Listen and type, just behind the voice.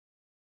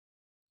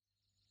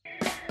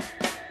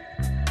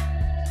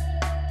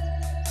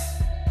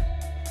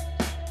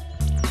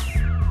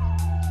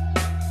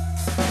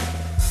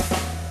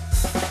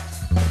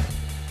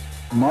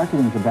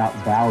Marketing is about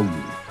value.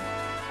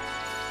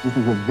 This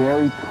is a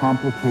very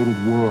complicated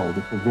world.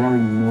 It's a very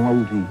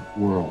noisy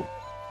world.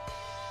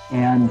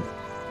 And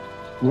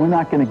we're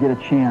not going to get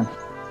a chance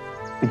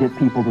to get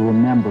people to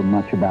remember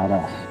much about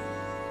us.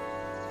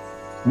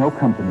 No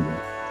company is.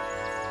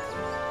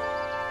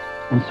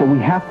 And so we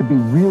have to be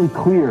really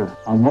clear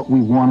on what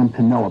we want them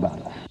to know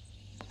about us.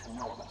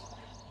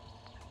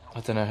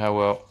 I don't know how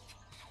well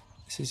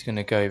this is going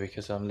to go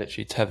because I'm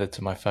literally tethered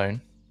to my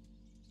phone.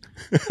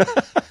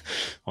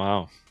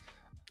 Wow.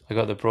 I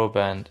got the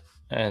broadband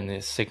and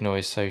the signal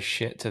is so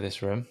shit to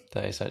this room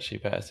that it's actually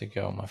better to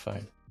go on my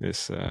phone.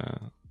 It's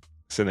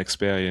an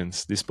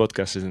experience. This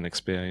podcast is an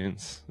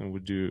experience, and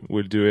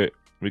we'll do it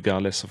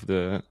regardless of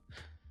the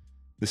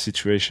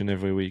situation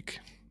every week.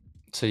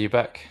 So you're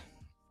back?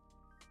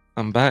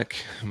 I'm back.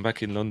 I'm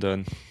back in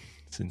London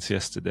since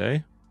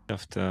yesterday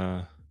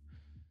after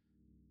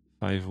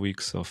 5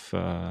 weeks of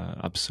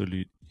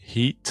absolute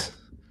heat.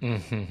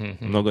 I'm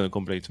not going to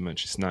complain too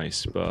much. It's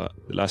nice, but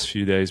the last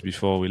few days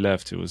before we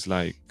left, it was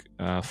like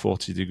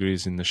 40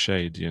 degrees in the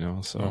shade, you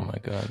know. So oh my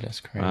god, that's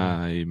crazy.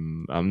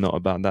 I'm not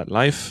about that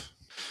life.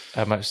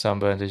 How much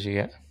sunburn did you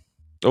get?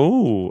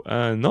 Oh,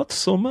 not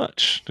so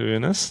much, to be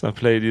honest. I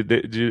played.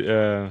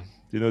 You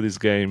know this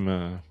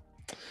game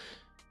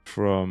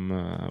from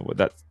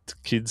that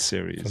kids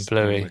series? From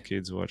Bluey. The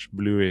kids watch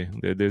Bluey.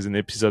 There's an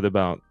episode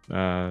about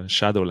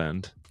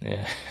Shadowland.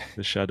 Yeah.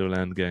 The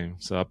Shadowland game.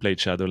 So I played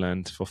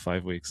Shadowland for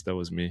 5 weeks. That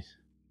was me.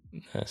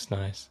 That's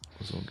nice. It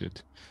was all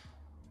good.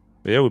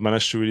 But yeah, we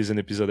managed to release an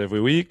episode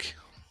every week.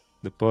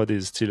 The pod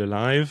is still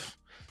alive.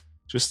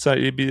 Just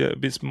slightly a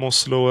bit more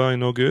slower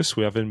in August.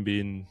 We haven't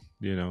been,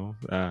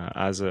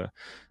 as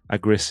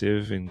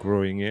aggressive in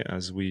growing it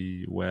as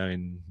we were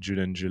in June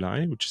and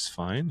July, which is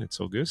fine. It's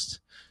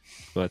August.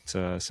 But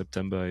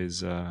September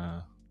is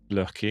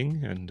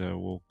lurking and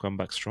we'll come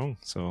back strong.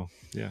 So,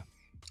 yeah.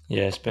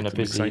 Yeah, it's been a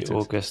busy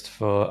August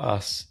for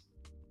us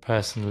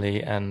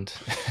personally and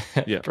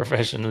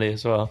professionally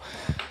as well.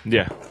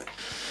 Yeah.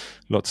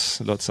 Lots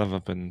have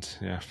happened,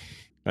 yeah.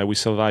 We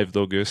survived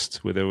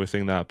August with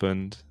everything that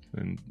happened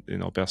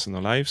in our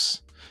personal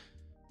lives,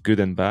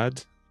 good and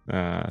bad.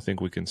 I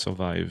think we can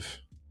survive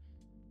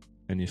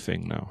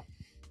anything now.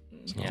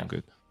 So I'm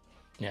good.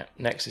 Yeah,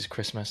 next is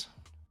Christmas.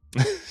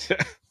 We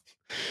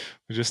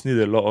just need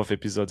a lot of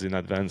episodes in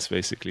advance,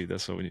 basically.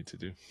 That's what we need to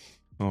do.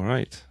 All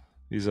right.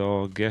 Is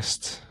our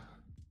guest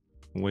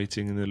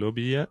waiting in the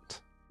lobby yet?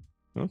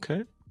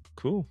 Okay,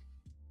 cool.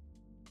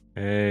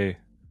 Hey,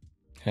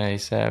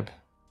 Seb.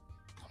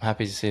 I'm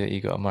happy to see that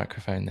you got a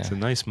microphone there. It's a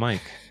nice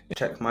mic.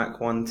 Check mic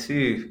 1,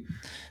 2.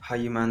 How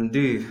you man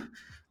do?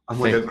 I'm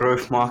with a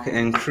growth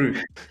marketing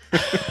crew.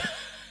 Nice.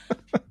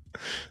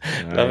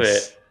 Love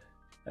it.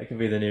 That can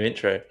be the new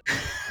intro.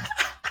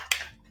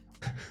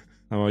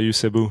 How are you,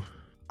 Sebuh?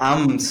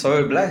 I'm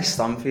so blessed.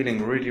 I'm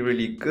feeling really,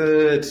 really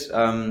good.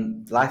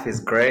 Life is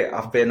great.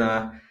 I've been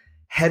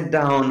head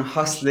down,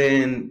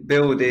 hustling,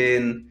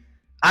 building,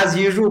 as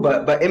usual,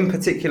 but in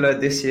particular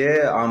this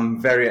year,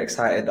 I'm very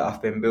excited that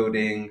I've been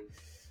building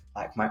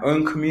like my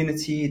own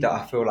community that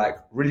I feel like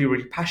really,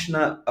 really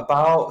passionate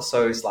about.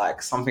 So it's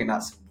like something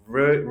that's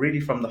really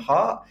from the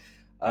heart.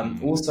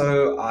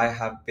 Also, I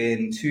have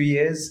been 2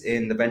 years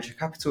in the venture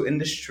capital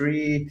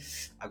industry.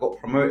 I got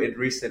promoted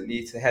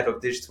recently to head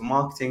of digital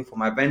marketing for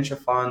my venture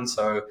fund.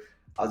 So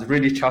I was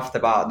really chuffed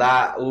about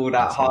that, all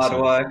that hard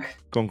work.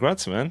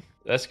 Congrats, man.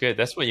 That's good.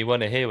 That's what you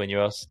want to hear when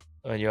you ask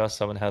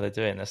someone how they're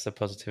doing. That's the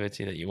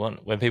positivity that you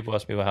want. When people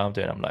ask me how I'm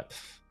doing, I'm like,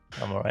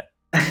 I'm all right.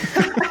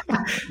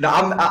 No,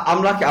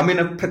 I'm lucky. I'm in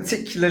a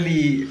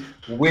particularly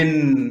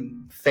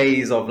win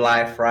phase of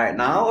life right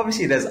now.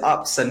 Obviously, there's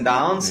ups and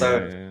downs.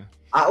 So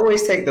I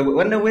always take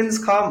when the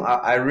wins come,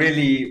 I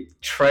really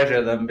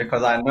treasure them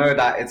because I know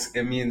that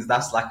it means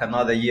that's like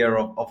another year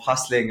of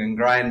hustling and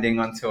grinding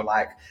until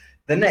like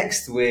the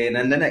next win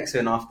and the next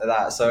win after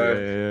that.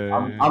 So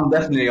I'm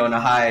definitely on a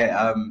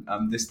high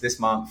this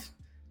month.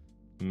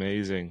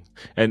 Amazing.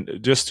 And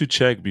just to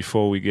check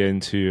before we get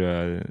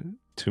into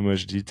too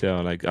much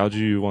detail, like how do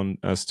you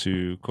want us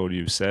to call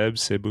you? Seb,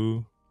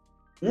 Sebuh?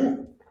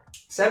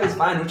 Seb is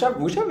fine,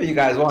 whichever you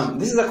guys want.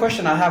 This is a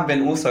question I have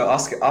been also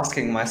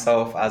asking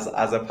myself as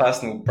a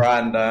personal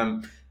brand.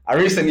 I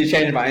recently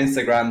changed my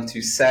Instagram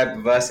to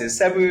Seb versus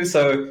Sebuh.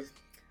 So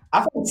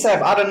I think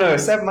Seb, I don't know,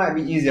 Seb might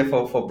be easier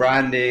for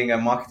branding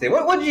and marketing.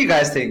 What do you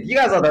guys think? You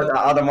guys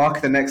are the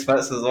marketing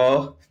experts as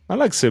well. I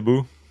like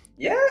Sebuh.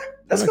 Yeah,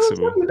 let's go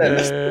Sebuh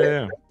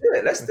then.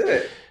 Let's do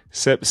it.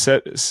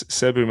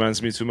 Seb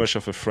reminds me too much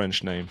of a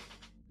French name.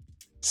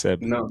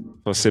 Seb. No.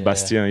 For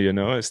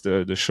Sébastien, it's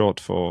the short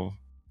for...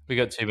 We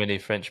got too many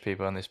French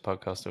people on this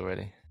podcast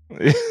already.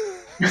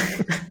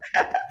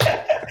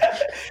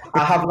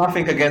 I have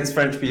nothing against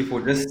French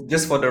people.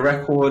 Just for the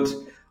record,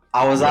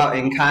 I was out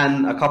in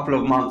Cannes a couple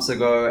of months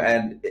ago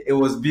and it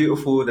was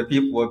beautiful. The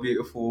people were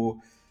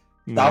beautiful.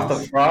 South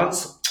of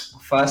France,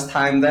 first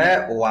time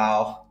there.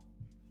 Wow.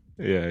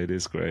 Yeah, it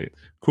is great.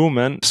 Cool,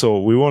 man.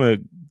 So we want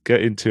to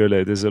get into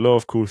it. There's a lot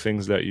of cool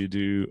things that you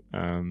do.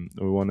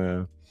 We want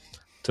to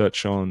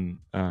touch on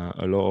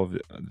a lot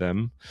of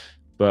them.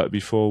 But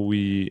before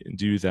we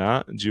do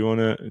that, do you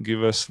want to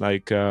give us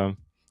like a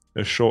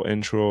short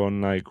intro on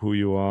like who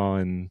you are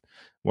and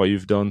what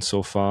you've done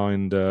so far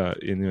in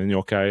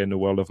your career in the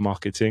world of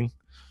marketing?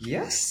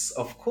 Yes,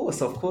 of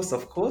course, of course,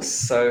 of course.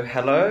 So,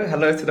 hello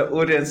to the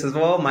audience as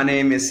well. My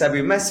name is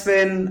Sebuh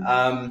Mesfin.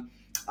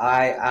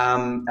 I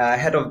am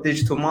head of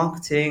digital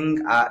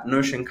marketing at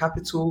Notion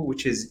Capital,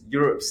 which is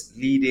Europe's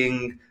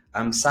leading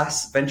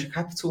SaaS venture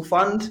capital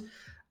fund.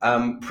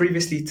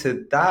 Previously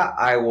to that,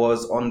 I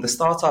was on the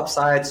startup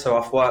side. So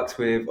I've worked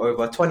with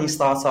over 20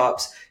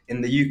 startups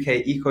in the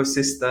UK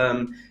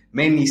ecosystem,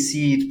 mainly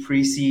seed,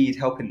 pre-seed,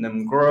 helping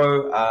them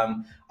grow.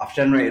 I've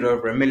generated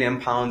over £1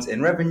 million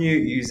in revenue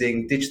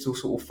using digital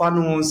sort of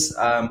funnels.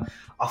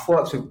 I've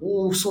worked with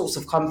all sorts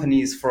of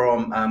companies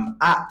from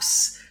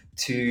apps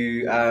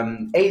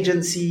to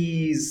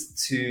agencies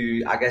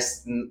to, I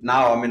guess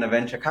now I'm in a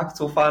venture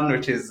capital fund,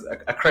 which is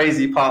a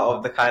crazy part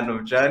of the kind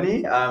of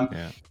journey.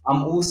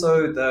 I'm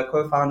also the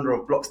co-founder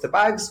of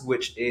Block2Bags,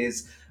 which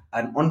is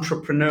an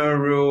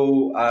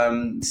entrepreneurial,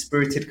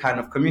 spirited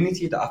kind of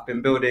community that I've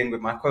been building with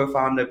my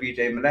co-founder,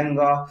 BJ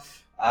Malenga.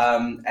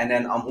 And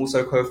then I'm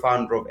also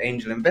co-founder of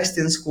Angel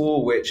Investing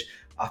School, which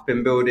I've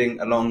been building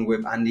along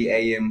with Andy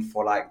Ayim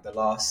for like the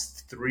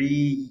last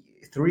three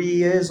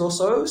years or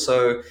so.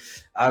 So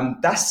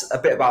that's a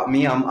bit about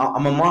me.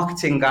 I'm a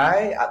marketing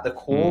guy at the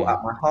core,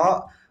 at my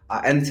heart.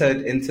 I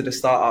entered into the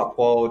startup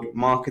world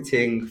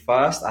marketing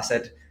first. I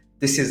said,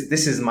 this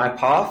is my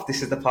path.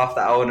 This is the path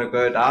that I want to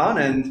go down.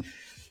 And,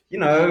 you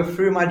know,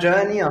 through my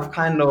journey, I've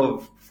kind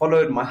of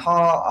followed my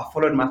heart. I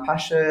followed my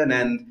passion,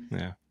 and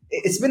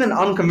it's been an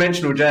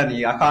unconventional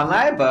journey. I can't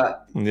lie,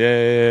 but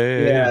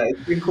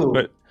it's been cool.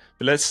 But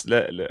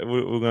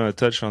we're gonna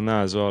touch on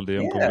that as well, the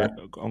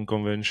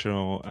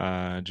unconventional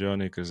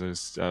journey, because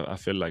I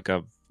feel like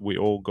we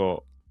all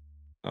got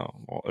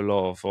a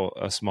lot of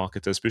us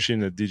marketers, especially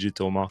in the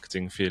digital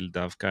marketing field,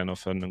 have kind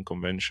of an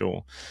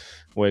unconventional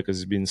way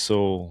because it's been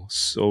so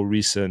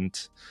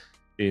recent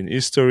in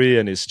history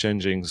and it's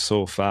changing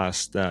so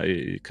fast that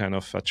it kind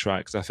of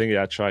attracts. I think it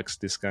attracts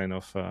this kind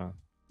of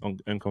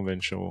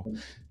unconventional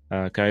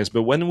guys.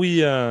 But when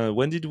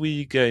did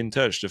we get in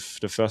touch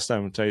the first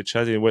time we started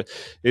chatting?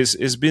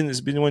 It's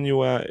been when you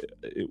were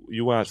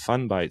at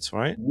Fanbytes,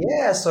 right?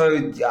 Yeah,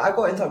 so I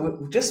got in touch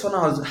just when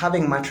I was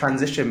having my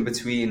transition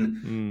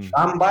between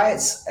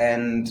Fanbytes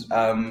and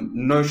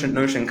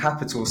Notion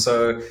Capital.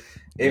 So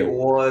it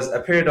was a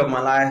period of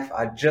my life.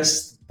 I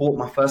just bought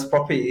my first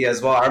property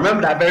as well. I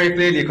remember that very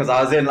clearly because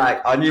I was in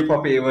like our new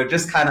property. We're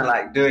just kind of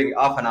like doing it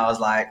up, and I was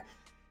like,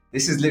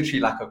 this is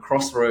literally like a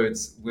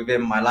crossroads within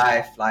my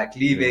life, like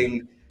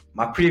leaving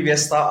my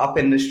previous startup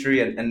industry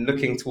and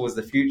looking towards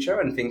the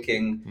future and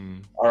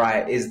thinking, all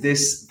right, is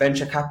this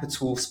venture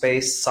capital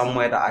space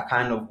somewhere that I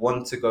kind of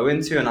want to go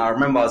into? And I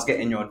remember I was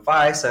getting your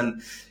advice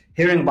and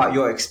hearing about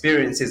your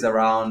experiences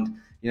around,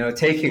 you know,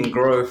 taking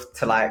growth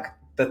to like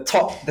the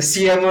top, the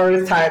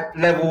CMO type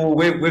level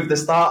with the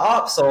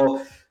startups,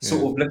 or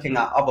sort of looking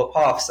at other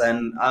paths.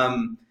 And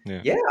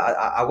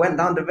I went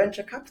down the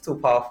venture capital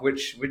path,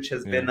 which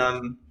has been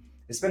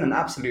it's been an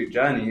absolute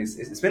journey.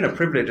 It's been a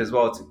privilege as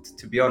well,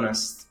 to be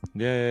honest.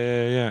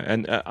 Yeah.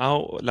 And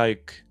how,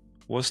 like,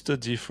 what's the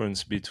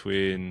difference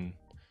between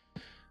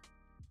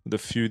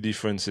marketing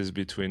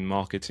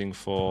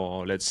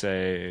for, let's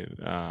say,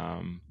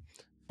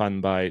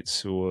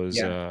 Fanbytes, who was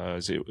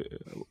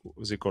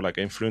was it called like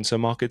influencer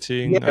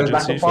marketing agency? It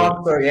was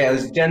agency it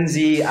was Gen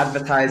Z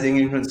advertising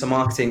influencer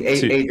marketing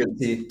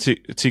agency.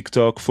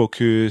 TikTok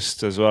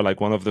focused as well,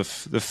 like one of the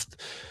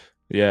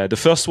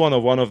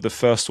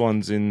first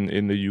ones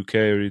in the UK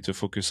really to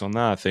focus on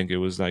that. I think it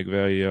was like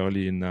very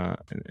early in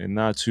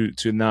that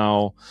to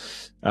now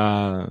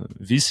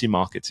VC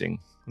marketing.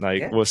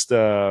 Like,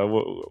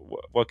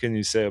 what can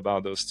you say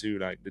about those two?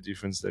 Like the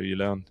difference that you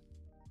learned?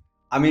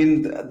 I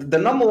mean, the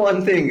number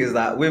one thing is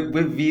that with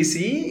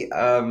VC,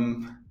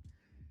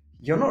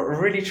 you're not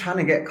really trying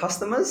to get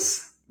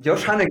customers. You're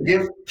trying to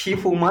give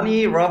people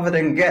money rather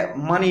than get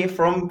money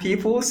from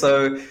people.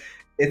 So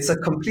it's a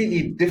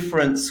completely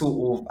different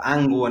sort of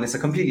angle, and it's a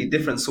completely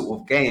different sort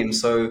of game.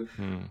 So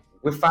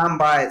with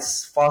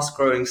Fanbytes, fast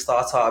growing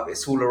startup,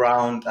 it's all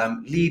around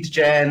lead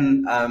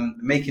gen,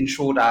 making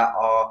sure that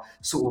our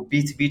sort of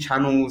B2B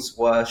channels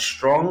were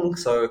strong.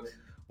 So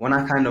when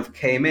I kind of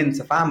came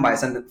into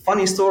Fanbytes, and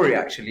funny story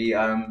actually,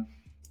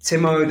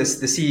 Timo, the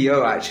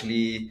CEO,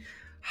 actually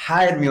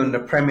hired me on the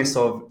premise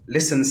of,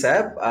 listen,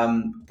 Seb,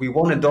 we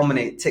want to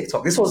dominate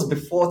TikTok. This was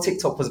before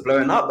TikTok was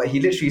blowing up, but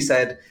he literally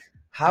said,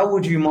 how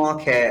would you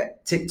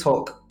market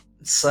TikTok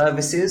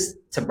services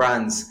to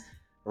brands?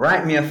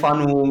 Write me a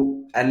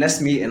funnel and let's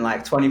meet in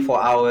like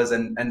 24 hours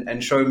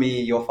and show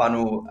me your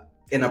funnel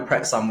in a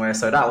prep somewhere.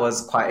 So that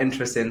was quite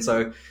interesting.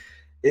 So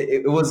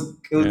it was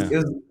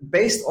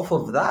based off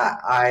of that.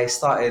 I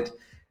started,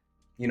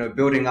 you know,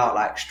 building out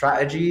like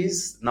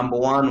strategies. Number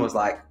one was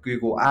like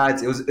Google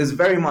Ads. It was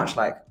very much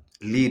like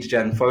lead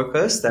gen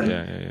focused and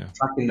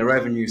tracking the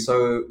revenue.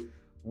 So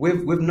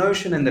with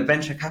Notion and the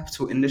venture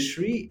capital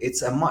industry,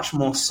 it's a much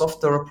more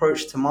softer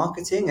approach to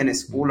marketing, and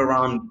it's all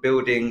around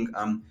building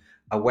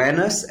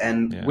awareness.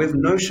 And with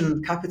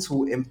Notion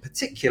Capital in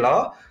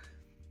particular,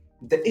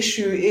 the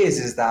issue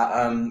is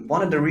that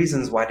one of the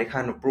reasons why they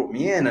kind of brought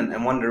me in,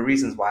 and one of the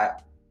reasons why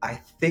I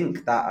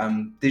think that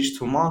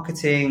digital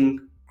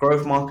marketing,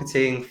 growth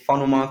marketing,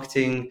 funnel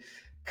marketing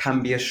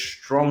can be a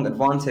strong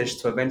advantage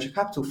to a venture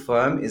capital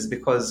firm, is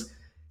because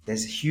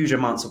there's huge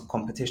amounts of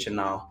competition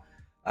now.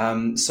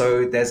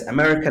 So there's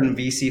American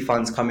VC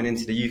funds coming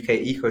into the UK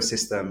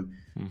ecosystem,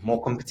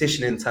 more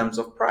competition in terms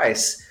of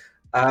price.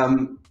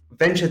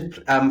 Venture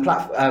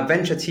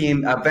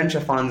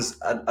funds,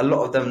 a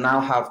lot of them now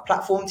have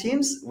platform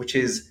teams, which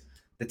is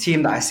the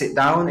team that I sit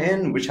down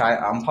in, which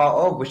I'm part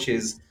of, which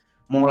is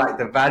more like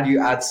the value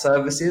add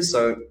services.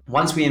 So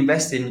once we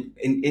invest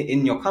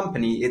in your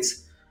company,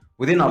 it's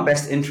within our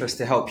best interest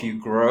to help you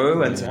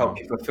grow and to help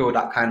you fulfill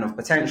that kind of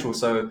potential.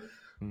 So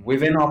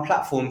within our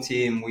platform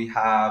team, we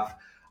have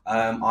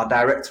our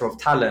director of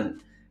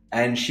talent,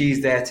 and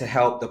she's there to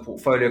help the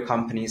portfolio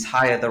companies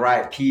hire the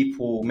right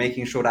people,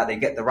 making sure that they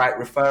get the right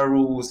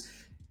referrals.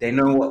 They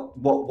know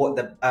what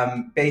the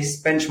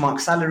base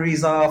benchmark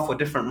salaries are for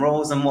different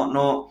roles and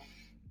whatnot.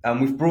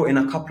 We've brought in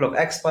a couple of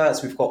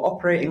experts. We've got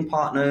operating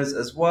partners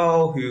as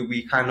well, who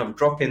we kind of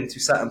drop into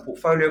certain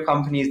portfolio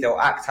companies. They'll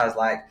act as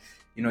like,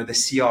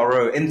 the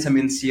CRO,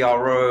 interim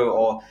CRO,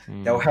 or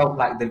they'll help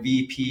like the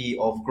VP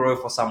of growth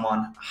or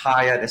someone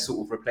hire the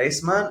sort of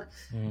replacement.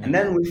 And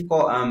then we've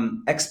got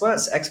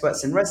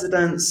experts in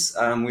residence.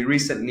 We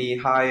recently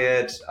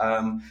hired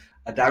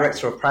a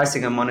director of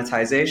pricing and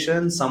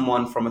monetization,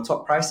 someone from a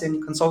top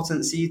pricing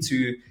consultancy,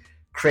 to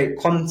create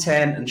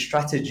content and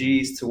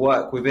strategies to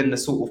work within the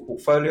sort of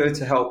portfolio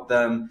to help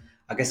them,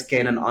 I guess,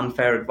 gain an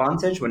unfair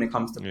advantage when it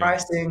comes to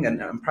pricing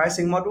and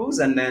pricing models.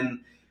 And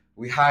then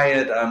we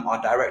hired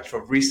our director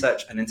of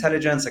research and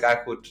intelligence, a guy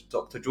called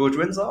Dr. George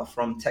Windsor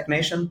from Tech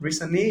Nation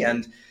recently.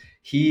 And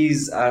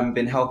he's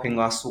been helping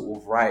us sort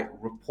of write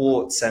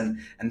reports and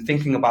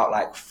thinking about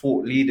like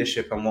thought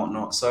leadership and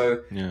whatnot.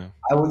 So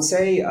I would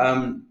say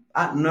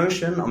at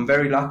Notion, I'm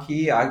very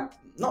lucky.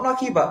 Not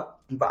lucky, but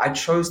I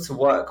chose to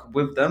work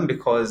with them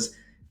because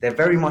they're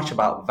very much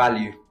about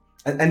value.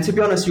 And to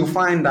be honest, you'll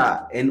find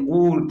that in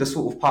all the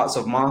sort of parts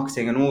of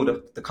marketing and all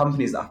the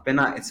companies that I've been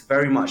at, it's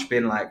very much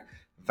been like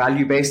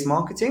value-based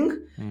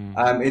marketing.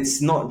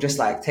 It's not just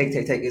like take.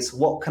 It's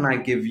what can I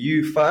give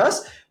you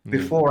first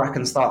before I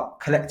can start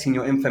collecting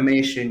your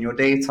information, your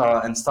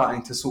data, and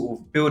starting to sort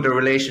of build a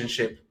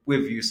relationship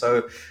with you.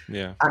 So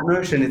at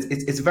Notion,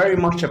 it's very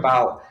much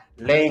about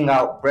laying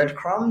out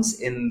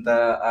breadcrumbs in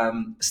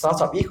the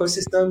startup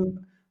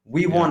ecosystem.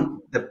 We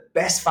want the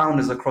best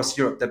founders across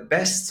Europe, the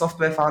best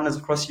software founders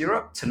across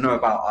Europe to know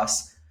about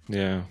us.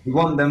 We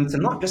want them to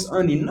not just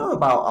only know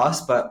about us,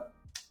 but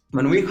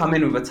when we come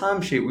in with a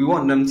timesheet, we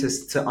want them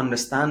to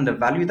understand the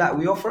value that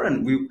we offer.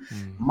 And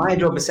my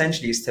job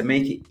essentially is to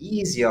make it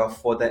easier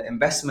for the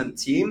investment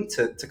team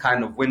to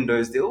kind of win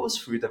those deals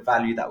through the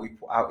value that we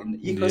put out in the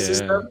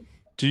ecosystem.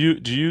 Do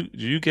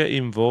you get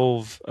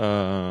involved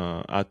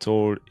at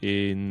all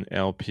in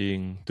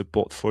helping the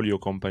portfolio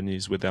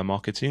companies with their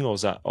marketing, or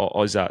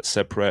is that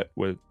separate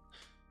with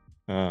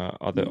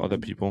other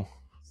people?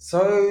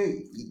 So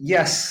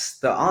yes,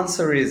 the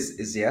answer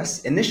is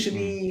yes.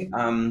 Initially,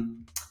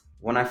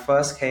 when I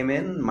first came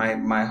in,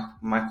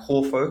 my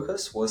core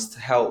focus was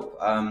to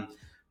help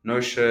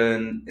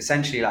Notion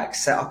essentially like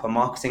set up a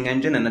marketing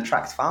engine and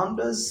attract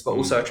founders, but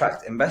also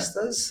attract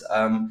investors.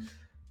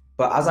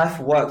 But as I've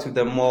worked with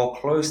them more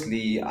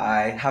closely,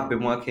 I have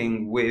been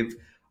working with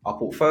our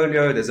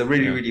portfolio. There's a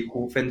really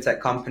cool fintech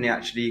company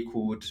actually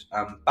called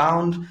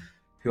Bound,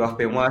 who I've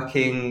been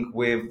working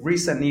with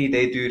recently.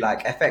 They do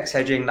like FX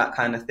hedging, that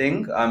kind of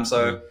thing.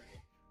 So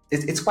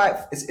it's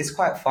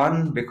quite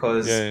fun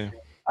because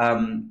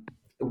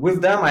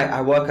with them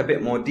I work a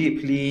bit more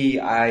deeply.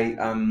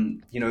 I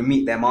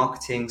meet their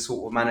marketing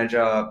sort of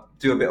manager,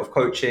 do a bit of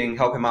coaching,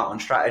 help him out on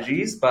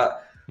strategies.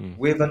 But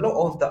with a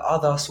lot of the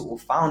other sort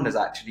of founders,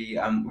 actually,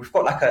 we've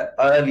got like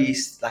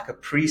a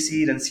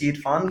pre-seed and seed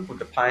fund called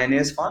the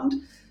Pioneers Fund.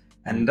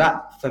 And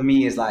that for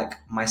me is like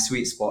my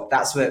sweet spot.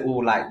 That's where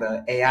all like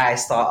the AI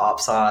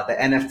startups are, the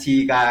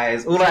NFT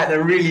guys, all like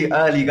the really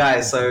early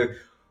guys. So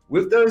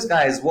with those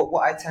guys, what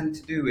I tend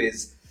to do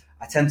is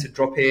I tend to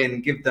drop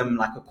in, give them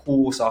like a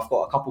call. So I've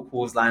got a couple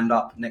calls lined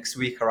up next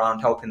week around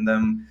helping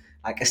them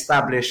like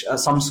establish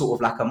some sort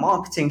of like a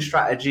marketing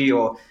strategy,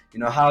 or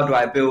how do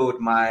I build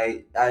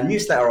my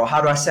newsletter, or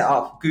how do I set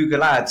up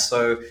Google Ads.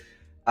 So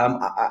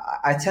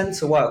I tend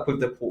to work with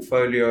the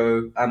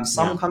portfolio,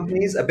 some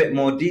companies a bit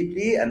more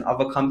deeply and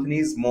other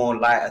companies more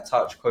lighter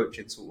touch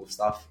coaching sort of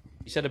stuff.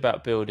 You said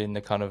about building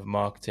the kind of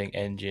marketing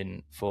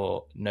engine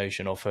for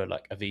Notion or for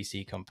like a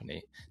VC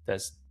company.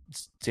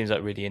 Seems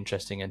like really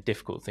interesting and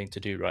difficult thing to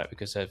do, right?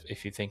 Because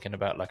if you're thinking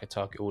about like a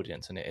target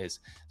audience and it is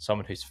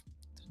someone who's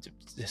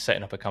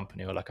setting up a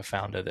company or like a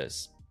founder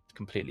that's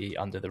completely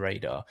under the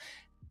radar,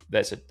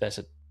 that's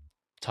a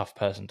tough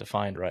person to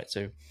find, right?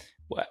 So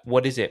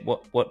what is it?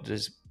 What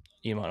does,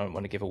 you might not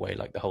want to give away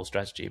like the whole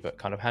strategy, but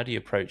kind of how do you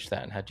approach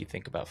that and how do you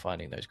think about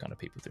finding those kind of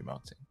people through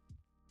marketing?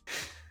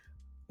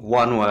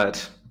 One word: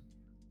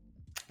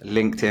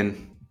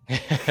 LinkedIn.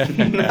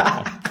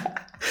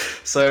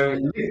 So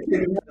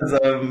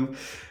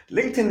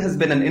LinkedIn has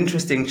been an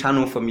interesting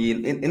channel for me.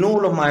 In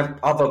all of my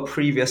other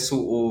previous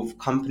sort of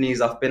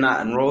companies I've been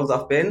at and roles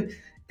I've been,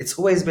 it's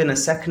always been a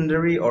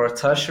secondary or a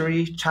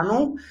tertiary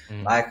channel.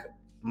 Like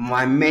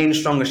my main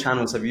strongest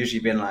channels have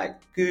usually been like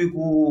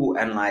Google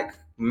and like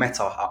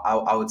Meta,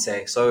 I would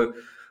say. So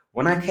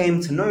when I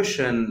came to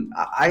Notion,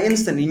 I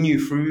instantly knew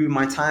through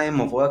my time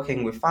of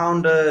working with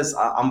founders,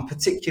 I'm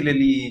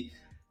particularly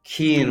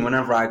keen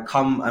whenever I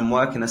come and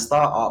work in a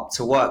startup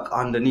to work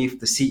underneath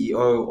the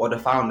CEO or the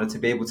founder to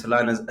be able to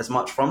learn as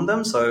much from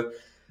them. So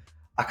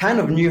I kind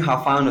of knew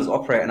how founders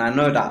operate, and I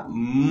know that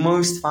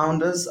most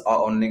founders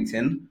are on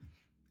LinkedIn.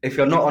 If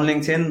you're not on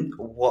LinkedIn,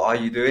 what are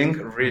you doing,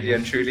 really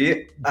and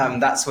truly?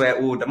 That's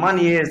where all the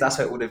money is. That's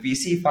where all the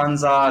VC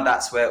funds are.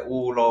 That's where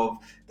all of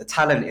the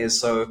talent is.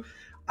 So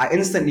I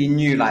instantly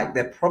knew like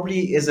there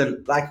probably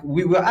isn't, like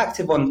we were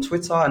active on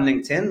Twitter and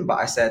LinkedIn, but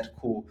I said,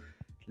 cool,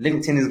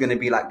 LinkedIn is going to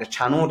be like the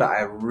channel that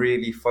I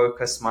really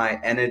focus my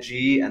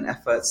energy and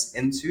efforts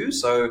into.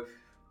 So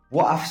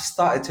what I've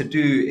started to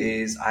do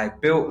is I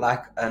built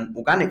like an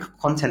organic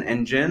content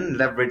engine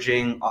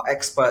leveraging our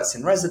experts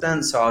in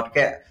residence. So I'd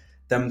get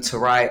them to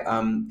write.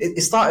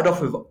 It started off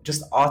with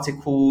just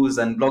articles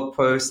and blog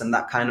posts and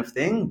that kind of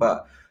thing,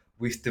 but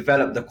we've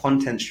developed the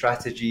content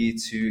strategy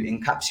to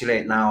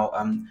encapsulate now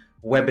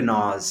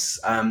webinars,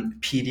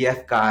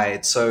 PDF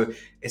guides. So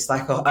it's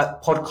like a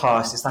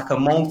podcast. It's like a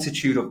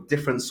multitude of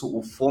different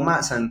sort of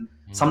formats, and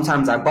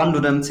sometimes I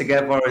bundle them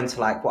together into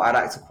like what I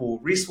like to call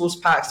resource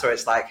packs. So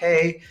it's like,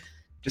 hey,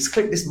 just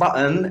click this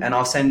button and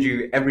I'll send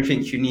you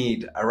everything you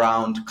need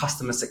around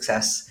customer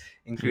success,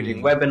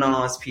 including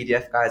webinars,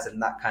 PDF guides,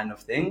 and that kind of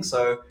thing.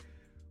 So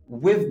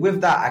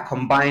with that, I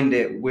combined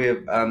it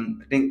with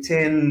LinkedIn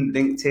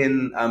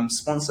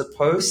sponsored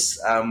posts.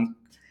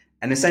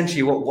 And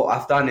essentially what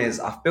I've done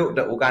is I've built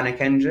the organic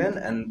engine,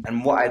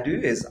 and what I do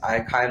is I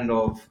kind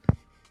of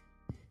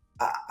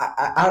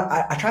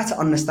I try to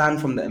understand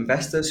from the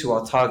investors who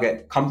our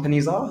target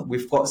companies are.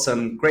 We've got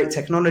some great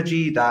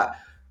technology that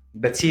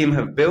the team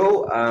have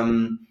built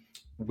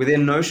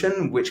within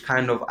Notion, which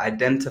kind of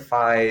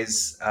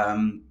identifies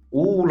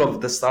all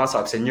of the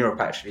startups in Europe.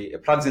 Actually,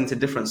 it plugs into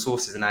different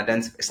sources and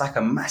identifies. It's like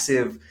a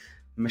massive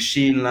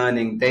machine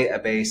learning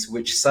database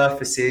which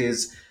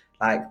surfaces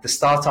like the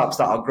startups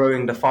that are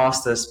growing the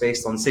fastest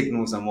based on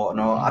signals and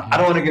whatnot. I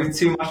don't want to give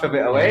too much of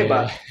it away,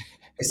 but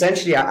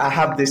essentially I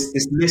have this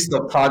list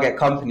of target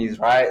companies,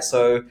 right?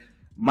 So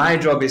my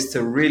job is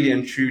to really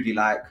and truly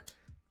like,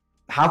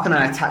 how can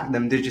I attack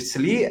them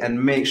digitally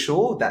and make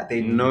sure that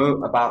they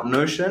know about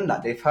Notion,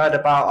 that they've heard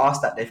about us,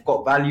 that they've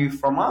got value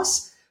from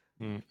us,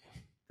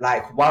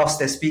 like whilst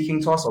they're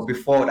speaking to us or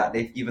before that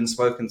they've even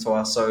spoken to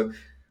us. So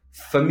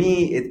for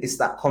me, it's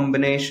that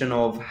combination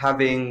of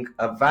having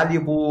a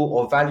valuable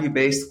or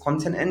value-based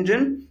content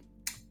engine,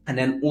 and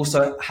then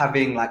also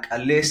having like a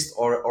list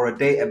or a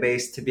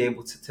database to be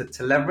able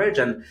to leverage,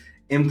 and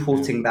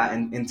importing that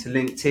into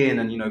LinkedIn,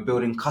 and, you know,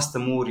 building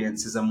custom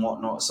audiences and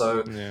whatnot.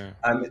 So the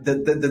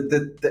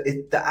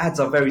ads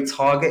are very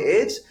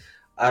targeted,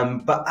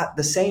 but at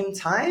the same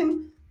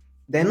time,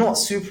 they're not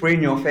super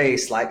in your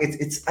face. Like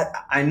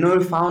I know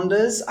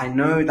founders, I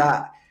know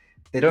that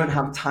they don't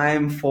have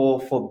time for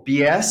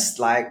BS.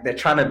 Like they're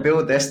trying to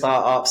build their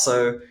startup.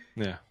 So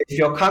if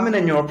you're coming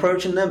and you're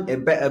approaching them,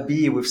 it better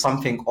be with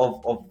something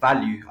of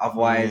value.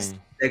 Otherwise,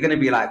 they're going to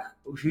be like,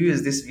 who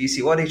is this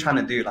VC? What are they trying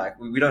to do? Like,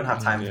 we don't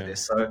have time for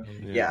this. So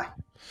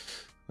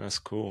that's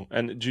cool.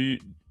 And do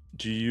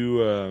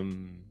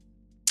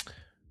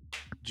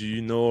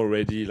you know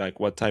already like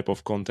what type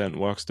of content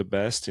works the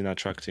best in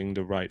attracting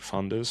the right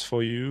funders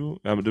for you?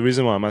 The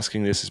reason why I'm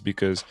asking this is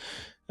because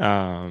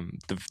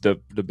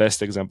the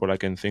best example I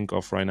can think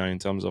of right now in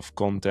terms of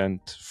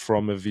content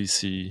from a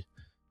VC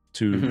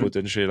to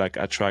potentially like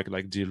attract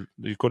like deal,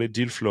 you call it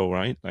deal flow,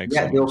 right? Like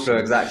deal flow,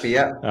 exactly.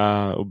 It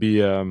would be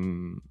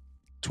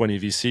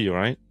 20VC,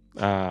 right?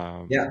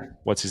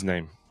 What's his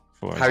name?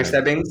 Harry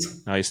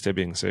Stebbings. Harry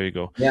Stebbings, there you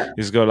go. Yeah.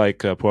 He's got like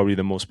probably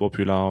the most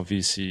popular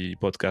VC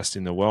podcast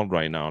in the world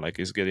right now. Like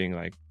he's getting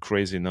like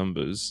crazy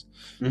numbers.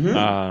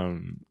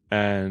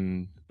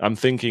 And I'm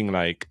thinking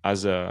like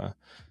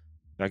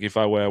like if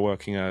I were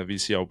working at a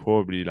VC, I'll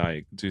probably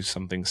like do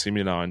something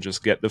similar and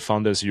just get the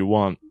founders you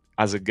want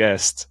as a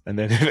guest, and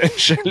then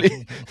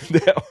eventually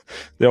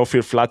they'll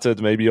feel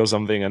flattered maybe or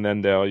something, and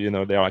then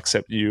they'll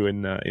accept you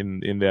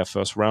in their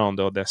first round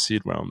or their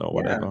seed round or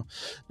whatever.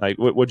 Like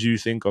what do you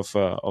think of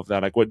that?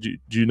 Like what do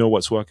you know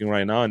what's working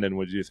right now, and then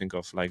what do you think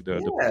of like the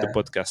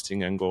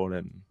podcasting angle?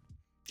 And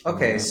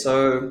okay,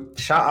 so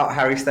shout out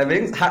Harry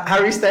Stebbings.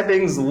 Harry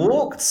Stebbings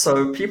walked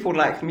so people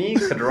like me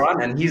could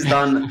run, and he's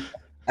done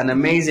an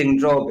amazing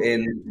job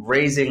in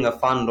raising a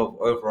fund of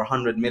over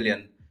 100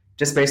 million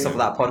just based off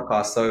that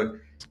podcast. So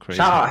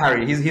shout out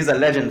Harry, he's a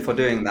legend for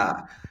doing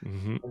that.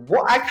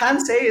 What I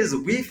can say is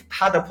we've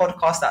had a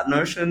podcast at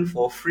Notion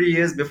for 3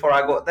 years before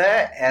I got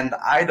there, and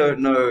I don't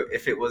know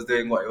if it was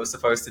doing what it was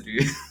supposed to do.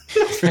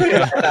 Let's put it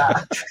like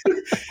that.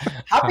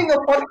 Having a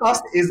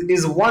podcast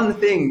is one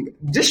thing.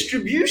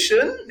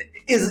 Distribution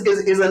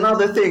is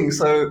another thing.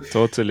 So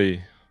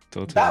Totally.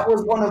 That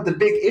was one of the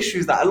big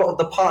issues that a lot of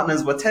the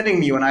partners were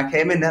telling me when I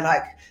came in. They're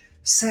like,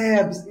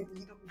 Seb,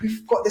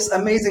 we've got this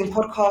amazing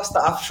podcast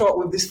that I've shot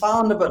with this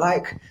founder, but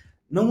like,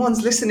 no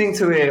one's listening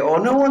to it or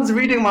no one's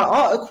reading my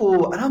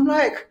article. And I'm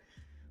like,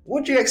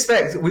 what do you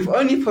expect? We've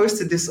only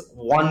posted this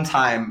one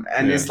time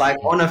and it's like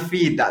on a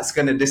feed that's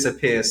going to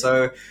disappear.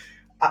 So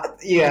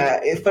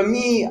for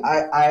me,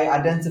 I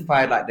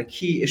identified like the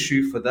key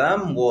issue for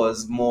them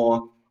was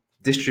more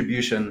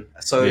distribution.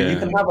 So you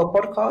can have a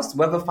podcast,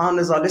 whether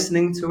founders are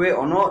listening to it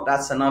or not,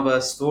 that's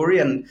another story.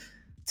 And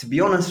to be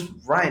honest,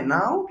 right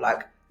now,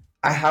 like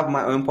I have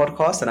my own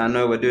podcast and I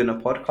know we're doing a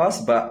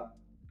podcast, but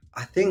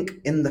I think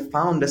in the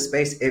founder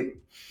space,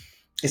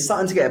 it's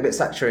starting to get a bit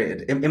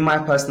saturated, in my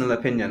personal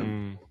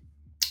opinion.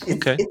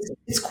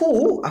 It's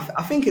cool.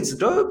 I think it's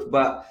dope,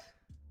 but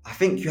I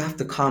think you have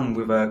to come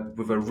with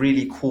a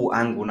really cool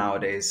angle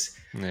nowadays.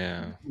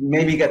 Yeah.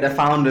 Maybe get the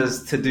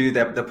founders to do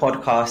the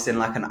podcast in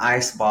like an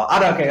ice bar. I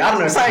don't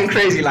know, something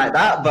crazy like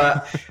that.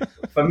 But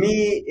for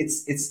me,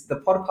 it's the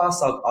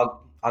podcasts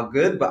are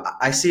good, but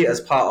I see it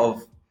as part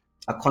of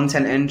a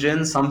content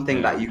engine,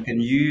 something that you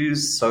can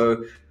use.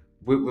 So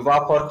with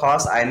our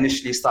podcast, I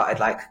initially started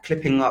like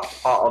clipping up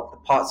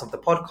parts of the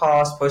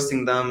podcast,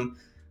 posting them.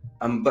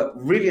 But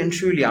really and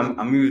truly,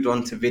 I moved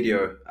on to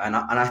video. And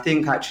I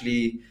think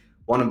actually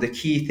one of the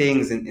key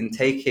things in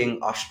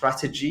taking our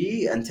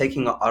strategy and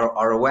taking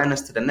our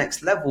awareness to the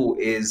next level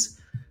is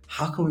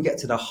how can we get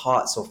to the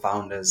hearts of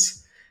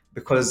founders?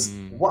 Because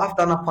what I've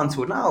done up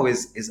until now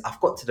is I've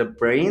got to the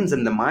brains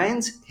and the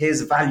minds.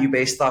 Here's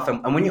value-based stuff.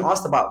 And when you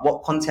asked about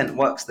what content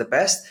works the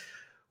best,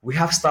 we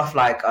have stuff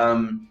like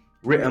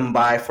written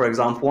by, for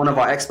example, one of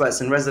our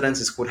experts in residence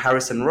is called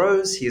Harrison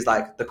Rose. He's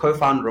like the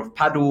co-founder of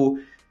Paddle.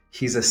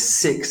 He's a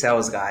sick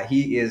sales guy.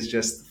 He is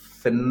just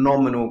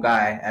phenomenal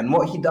guy. And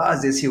what he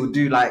does is he'll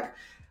do like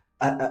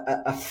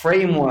a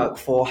framework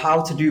for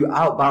how to do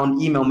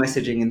outbound email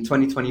messaging in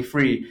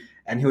 2023.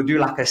 And he'll do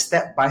like a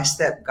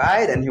step-by-step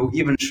guide. And he'll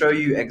even show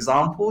you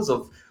examples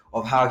of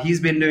how he's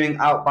been doing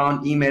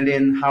outbound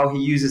emailing, how he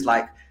uses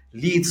like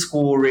lead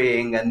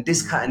scoring and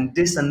discount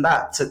this and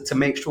that to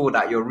make sure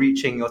that you're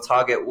reaching your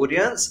target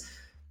audience.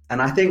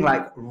 And I think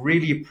like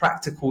really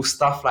practical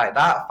stuff like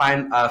that,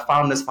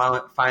 founders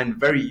find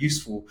very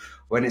useful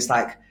when it's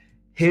like,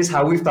 here's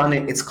how we've done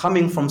it. It's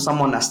coming from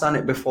someone that's done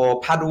it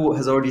before. Paddle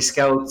has already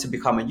scaled to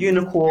become a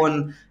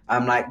unicorn.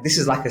 Like, this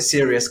is like a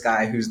serious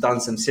guy who's done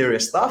some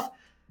serious stuff.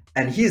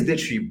 And he's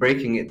literally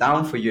breaking it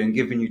down for you and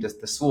giving you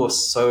the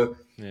source. So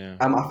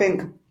I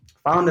think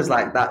founders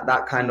like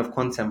that kind of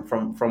content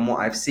from what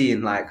I've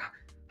seen, like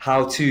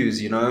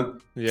how-tos, you know?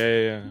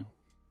 Yeah.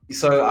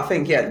 So I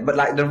think, but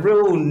like the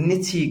real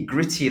nitty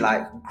gritty,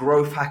 like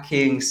growth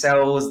hacking,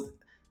 sales,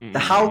 the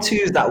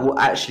how-tos that will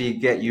actually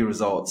get you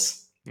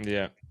results.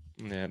 Yeah,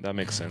 that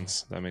makes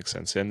sense.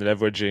 And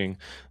leveraging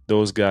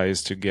those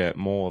guys to get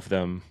more of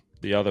them,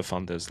 the other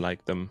founders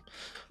like them,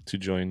 to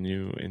join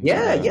you.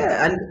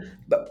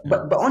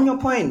 But on your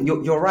point,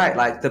 you're right.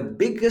 Like the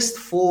biggest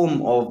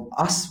form of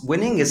us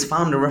winning is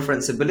founder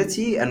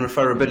referenceability and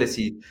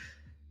referability.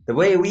 The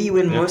way we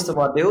win most of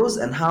our deals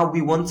and how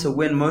we want to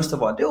win most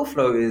of our deal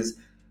flow is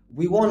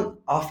we want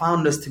our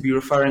founders to be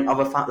referring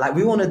other founders. Like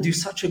we want to do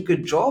such a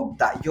good job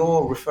that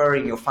you're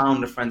referring your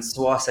founder friends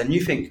to us and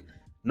you think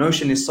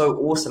Notion is so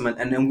awesome.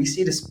 And then we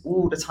see this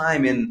all the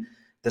time in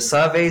the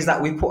surveys that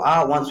we put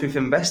out once we've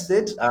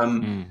invested.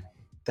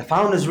 The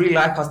founders really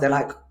like us. They're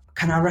like,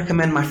 can I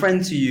recommend my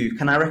friend to you?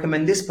 Can I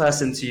recommend this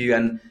person to you?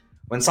 And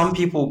when some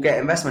people get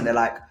investment, they're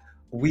like,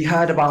 we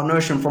heard about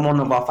Notion from one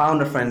of our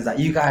founder friends that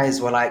you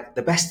guys were like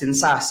the best in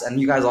SaaS and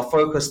you guys are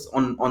focused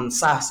on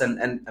SaaS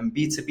and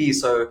B2B.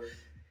 So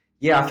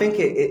I think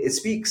it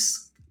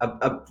speaks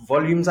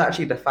volumes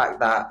actually, the fact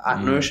that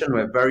at Notion,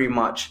 we're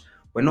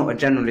not a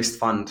generalist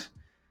fund.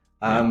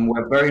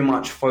 We're very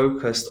much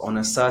focused on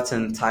a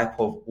certain type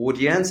of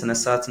audience and a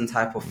certain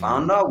type of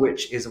founder,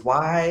 which is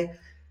why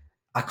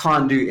I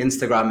can't do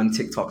Instagram and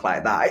TikTok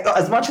like that.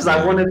 As much as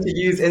I wanted to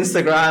use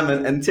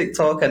Instagram and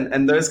TikTok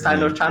and those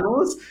kind of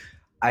channels,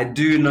 I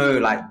do know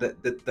like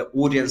the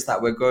audience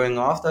that we're going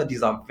after,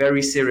 these are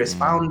very serious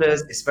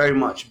founders. It's very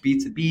much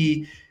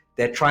B2B.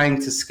 They're trying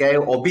to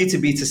scale, or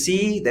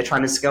B2B2C. They're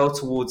trying to scale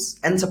towards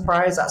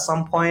enterprise at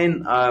some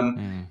point.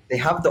 They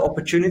have the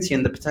opportunity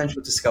and the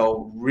potential to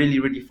scale really,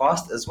 really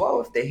fast as well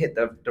if they hit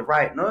the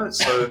right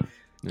notes. So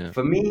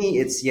for me,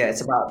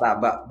 it's about that.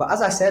 But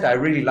as I said, I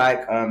really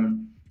like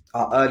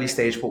our early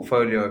stage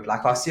portfolio,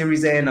 like our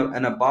Series A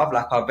and above,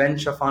 like our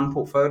venture fund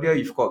portfolio.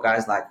 You've got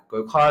guys like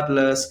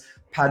GoKart,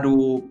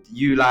 Paddle,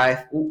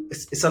 ULife.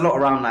 It's a lot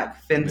around like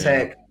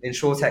fintech,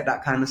 insurtech,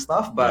 that kind of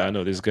stuff. But I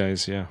know these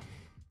guys.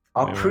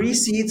 Our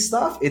pre-seed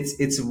stuff,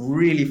 it's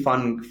really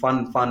fun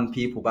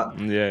people. But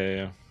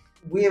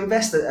we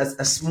invest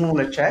a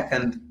smaller check,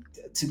 and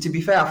to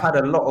be fair, I've had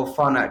a lot of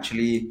fun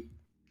actually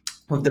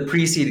with the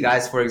pre-seed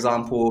guys, for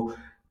example,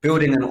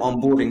 building an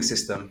onboarding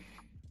system,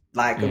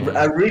 like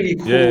a really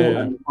cool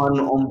and fun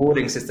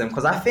onboarding system.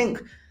 Because I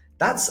think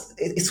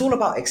it's all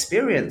about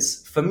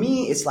experience. For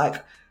me, it's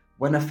like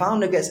when a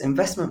founder gets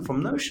investment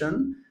from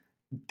Notion,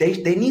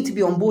 they need to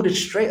be onboarded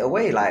straight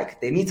away.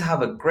 Like they need to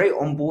have a great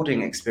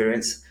onboarding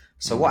experience.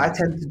 So what I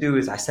tend to do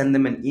is I send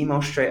them an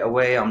email straight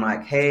away. I'm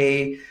like,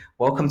 hey,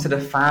 welcome to the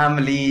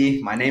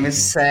family. My name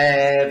is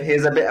Seb.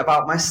 Here's a bit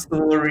about my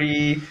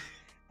story.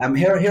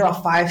 Here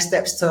are 5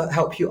 steps to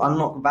help you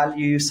unlock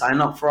value. Sign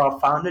up for our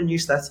founder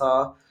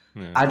newsletter.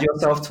 Add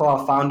yourself to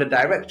our founder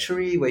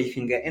directory where you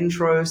can get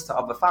intros to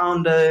other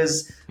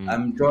founders.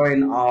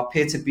 Join our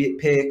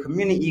peer-to-peer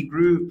community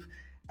group.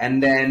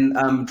 And then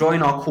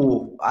join our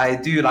call. I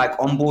do like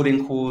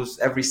onboarding calls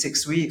every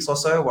 6 weeks or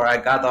so, where I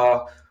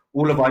gather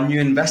all of our new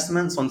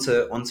investments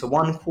onto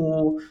one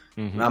call.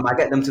 I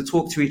get them to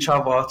talk to each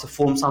other to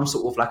form some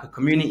sort of like a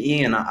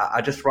community, and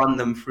I just run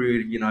them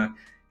through,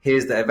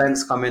 here's the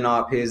events coming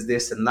up, here's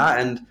this and that.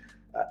 And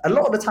a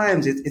lot of the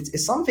times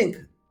it's something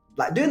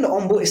like doing the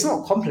onboard. It's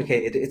not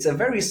complicated. It's a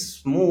very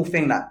small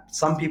thing that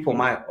some people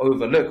might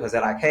overlook because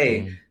they're like,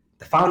 hey,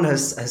 the founder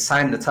has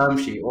signed the term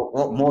sheet.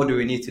 What more do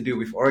we need to do?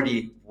 We've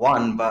already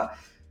won. But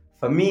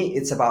for me,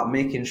 it's about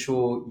making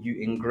sure you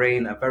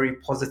ingrain a very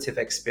positive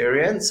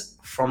experience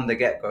from the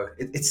get-go.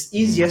 It's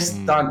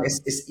easiest done.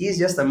 It's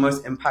easiest and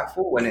most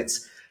impactful when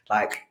it's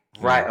like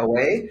right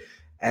away.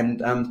 And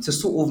to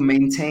sort of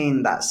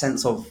maintain that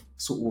sense of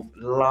sort of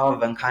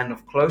love and kind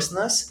of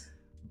closeness,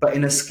 but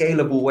in a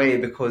scalable way,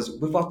 because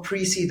with our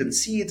pre-seed and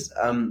seed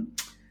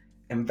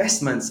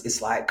investments,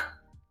 it's like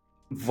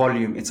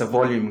volume. It's a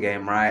volume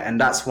game, right? And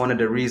that's one of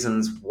the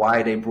reasons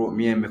why they brought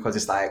me in, because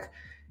it's like,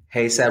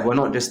 hey, Seb, we're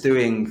not just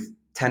doing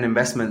 10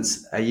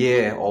 investments a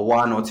year or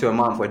 1 or 2 a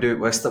month. We're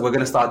going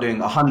to start doing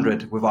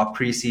 100 with our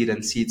pre-seed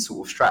and seed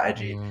sort of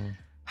strategy.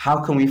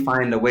 How can we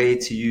find a way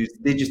to use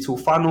digital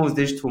funnels,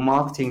 digital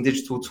marketing,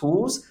 digital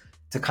tools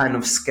to kind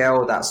of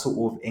scale that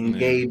sort of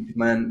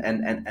engagement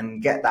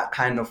and get that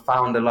kind of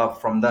founder love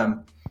from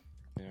them?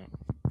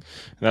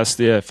 That's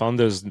the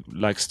founders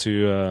likes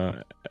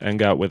to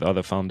hang out with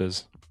other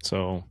founders.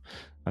 So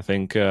I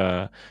think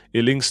it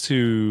links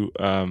to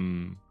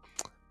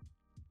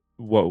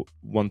what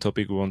one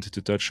topic we wanted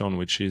to touch on,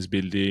 which is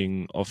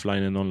building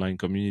offline and online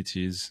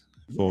communities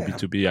for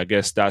B2B. I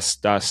guess that's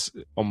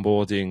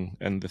onboarding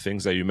and the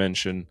things that you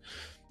mentioned,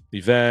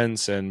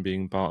 events and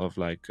being part of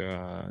like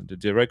the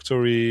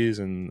directories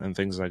and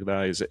things like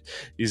that.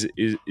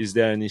 Is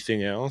there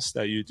anything else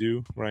that you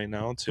do right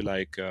now to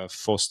like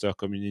foster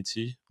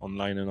community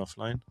online and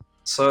offline?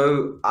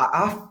 So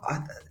I've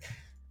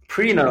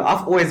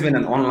always been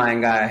an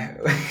online guy.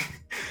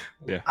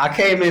 I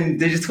came in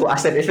digital. I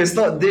said, if it's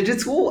not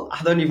digital,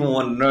 I don't even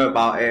want to know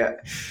about it.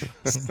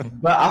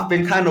 But I've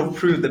been kind of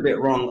proved a bit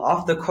wrong.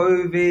 After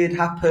COVID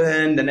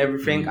happened and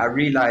everything, I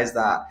realized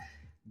that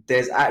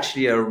there's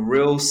actually a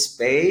real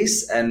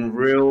space and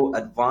real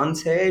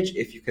advantage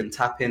if you can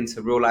tap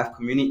into real life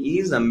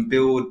communities and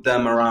build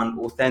them around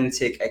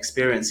authentic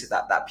experiences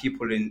that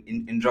people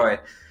enjoy.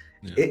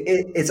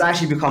 It's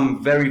actually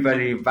become very,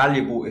 very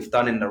valuable if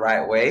done in the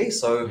right way.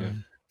 So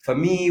for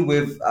me,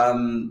 with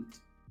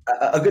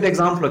a good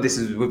example of this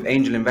is with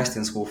Angel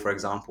Investing School, for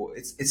example.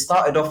 It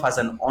started off as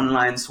an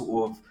online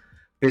sort of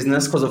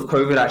business because of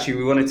COVID. Actually,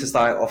 we wanted to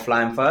start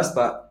offline first,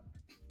 but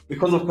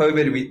because of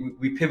COVID,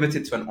 we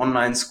pivoted to an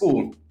online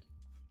school.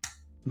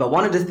 But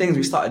one of the things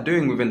we started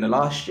doing within the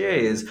last year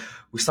is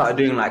we started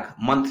doing like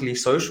monthly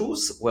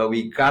socials where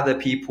we gather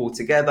people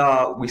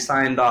together. We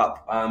signed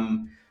up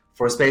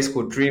for a space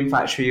called Dream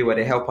Factory where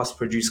they help us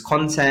produce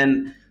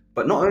content.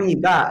 But not only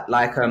that,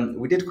 like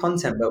we did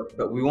content,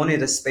 but we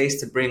wanted a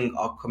space to bring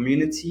our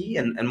community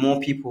and more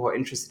people who are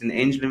interested in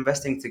angel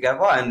investing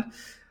together. And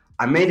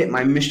I made it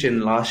my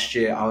mission last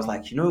year. I was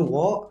like, you know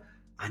what?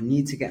 I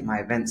need to get my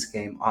events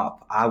game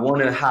up. I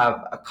want to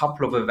have a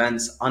couple of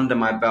events under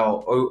my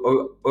belt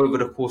over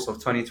the course of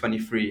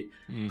 2023.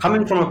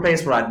 Coming from a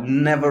place where I'd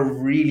never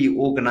really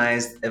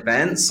organized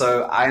events.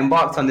 So I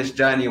embarked on this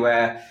journey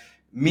where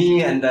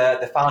me and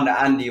the founder,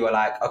 Andy, were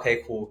like,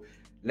 okay, cool.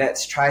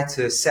 Let's try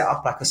to set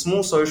up like a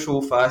small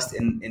social first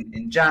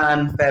in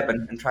Jan, Feb,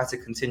 and try to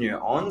continue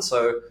it on.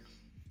 So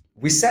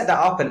we set that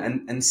up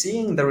and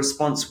seeing the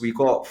response we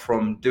got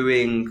from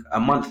doing a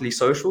monthly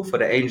social for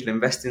the Angel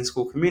Investing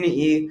School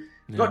community,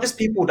 not just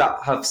people that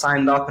have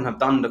signed up and have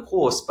done the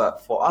course,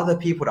 but for other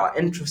people that are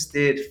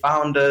interested,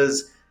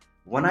 founders.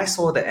 When I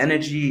saw the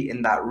energy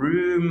in that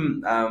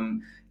room,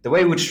 the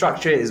way we'd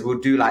structure it is we'll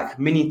do like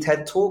mini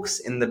TED Talks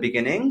in the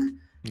beginning.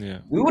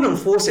 We wouldn't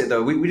force it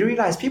though. We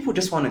realized people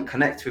just want to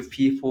connect with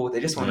people. They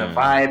just want to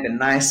vibe in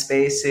nice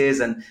spaces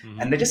and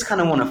they just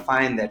kind of want to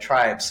find their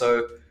tribe.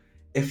 So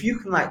if you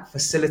can like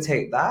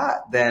facilitate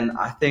that, then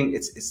I think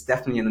it's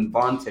definitely an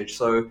advantage.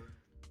 So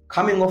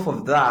coming off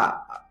of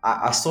that,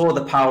 I saw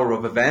the power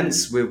of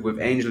events with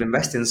Angel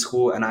Investing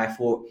School, and I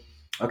thought,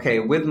 okay,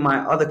 with my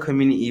other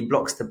community,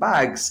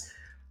 Block2Bags,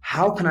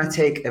 how can I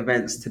take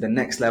events to the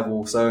next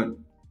level? So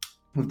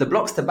with the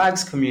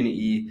Blocks2Bags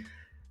community,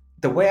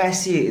 the way I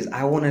see it is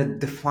I want to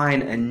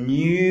define a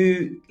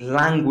new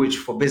language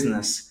for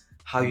business,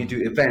 how you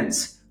do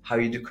events, how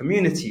you do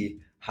community,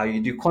 how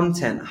you do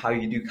content, how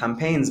you do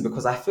campaigns,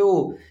 because I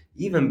feel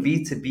even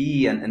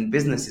B2B and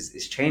business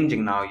is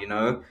changing now, you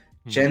know.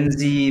 Gen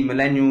Z,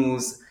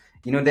 millennials,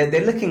 you know,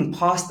 they're looking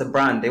past the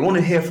brand. They want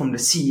to hear from the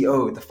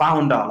CEO, the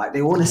founder, like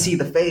they want to see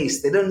the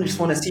face. They don't just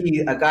want to see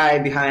a guy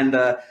behind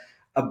a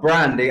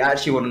brand. They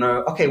actually want to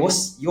know, okay,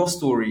 what's your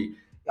story?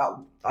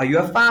 Are you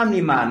a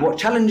family man? What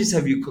challenges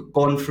have you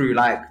gone through?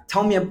 Like,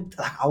 tell me,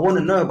 like, I want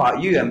to know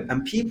about you.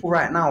 And people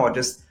right now are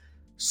just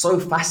so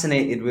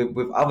fascinated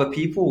with other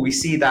people. We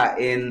see that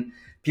in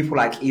people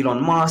like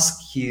Elon Musk.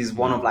 He's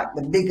one of like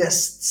the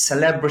biggest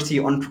celebrity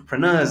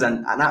entrepreneurs.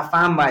 And at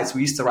Fanbytes,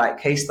 we used to write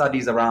case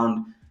studies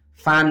around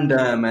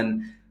fandom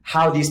and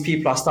how these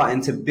people are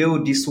starting to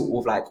build these sort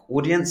of like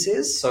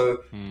audiences. So,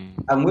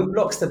 and with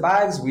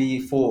Blocks2Bags,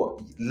 we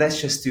thought,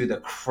 let's just do the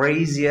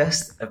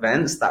craziest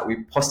events that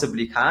we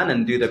possibly can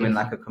and do them in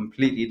like a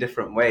completely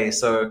different way.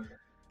 So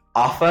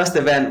our first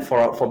event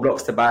for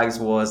Blocks2Bags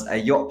was a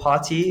yacht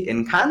party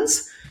in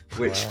Cannes,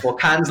 for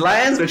Cannes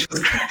Lions,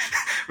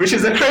 which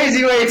is a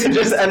crazy way to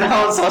just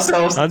announce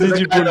ourselves. How did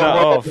you pull that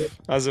off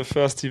as a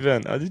first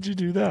event? How did you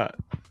do that?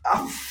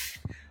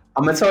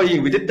 I'm going to tell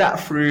you, we did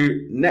that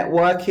through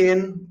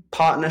networking,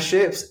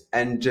 partnerships,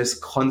 and just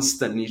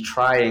constantly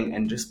trying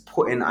and just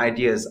putting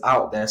ideas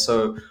out there.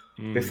 So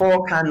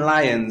before Cannes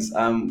Lions,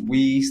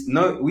 we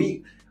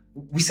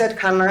said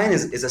Cannes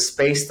Lions is a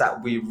space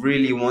that we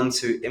really want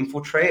to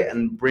infiltrate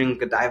and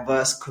bring a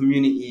diverse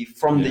community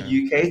from the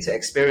UK to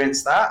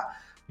experience that.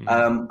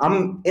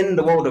 I'm in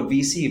the world of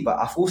VC, but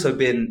I've also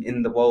been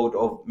in the world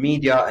of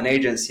media and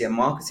agency and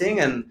marketing.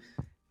 And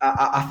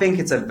I think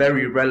it's a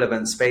very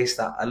relevant space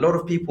that a lot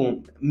of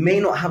people may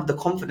not have the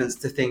confidence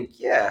to think,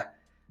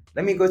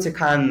 let me go to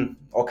Cannes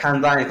or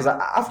Cannes Lion, because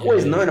I've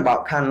always known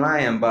about Cannes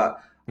Lion, but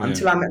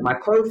until I met my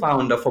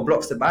co-founder for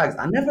Blocks2Bags,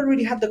 I never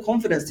really had the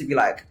confidence to be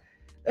like,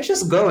 let's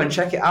just go and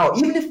check it out.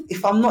 Even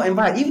if I'm not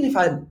invited,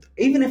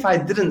 even if I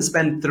didn't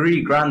spend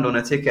 $3,000 on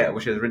a ticket,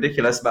 which is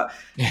ridiculous, but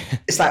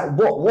it's like,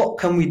 what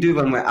can we do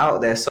when we're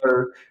out there? So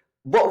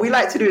what we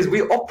like to do is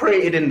we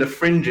operated in the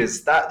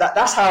fringes.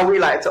 That's how we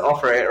like to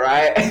operate,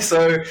 right?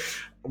 So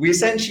we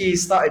essentially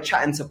started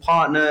chatting to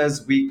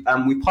partners. We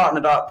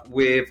partnered up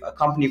with a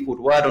company called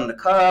Word on the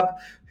Curb,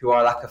 who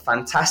are like a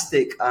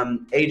fantastic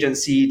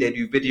agency. They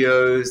do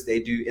videos,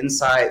 they do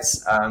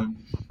insights, and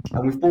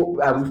we've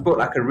built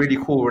like a really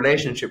cool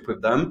relationship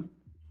with them.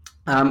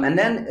 And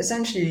then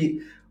essentially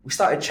we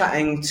started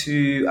chatting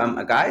to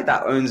a guy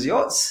that owns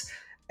yachts.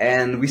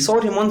 And we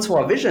sold him onto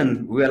our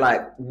vision. We were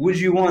like, would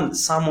you want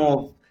some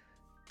of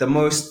the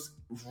most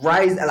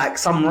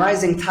some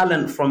rising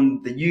talent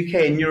from the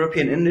UK and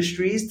European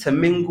industries to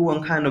mingle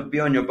and kind of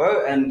be on your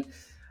boat? And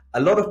a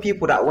lot of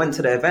people that went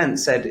to the event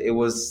said it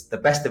was the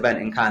best event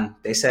in Cannes.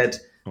 They said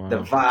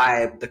the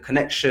vibe, the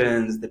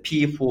connections, the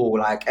people,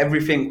 like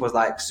everything was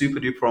like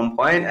super duper on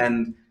point.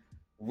 And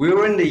we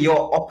were in the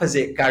yacht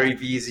opposite Gary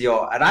V's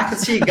yacht, and I could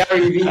see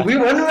Gary V. When we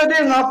were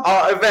doing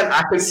our event,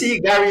 I could see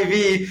Gary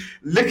V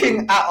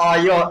looking at our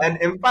yacht, and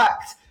in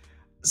fact,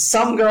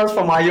 some girls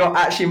from our yacht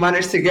actually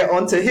managed to get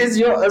onto his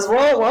yacht as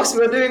well whilst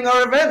we were doing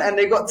our event, and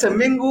they got to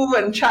mingle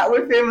and chat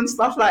with him and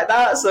stuff like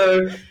that.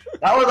 So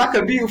that was like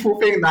a beautiful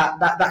thing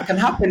that can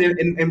happen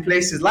in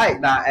places like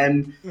that.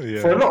 And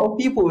for a lot of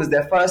people, it was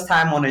their first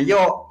time on a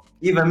yacht.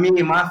 Even me,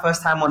 my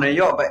first time on a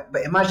yacht.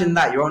 But imagine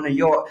that you're on a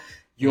yacht.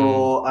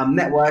 You're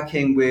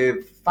networking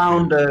with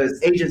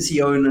founders,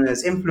 agency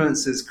owners,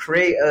 influencers,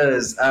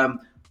 creators,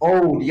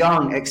 old,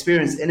 young,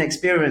 experienced,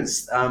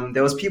 inexperienced.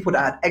 There was people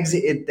that had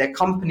exited their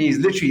companies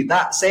literally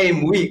that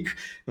same week.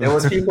 There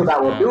was people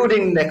that were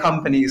building their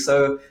companies.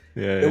 So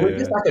it was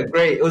just like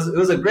it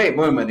was a great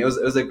moment. It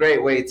was a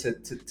great way to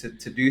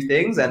do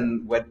things.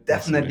 And we're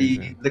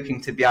definitely looking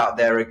to be out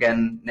there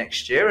again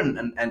next year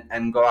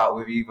and go out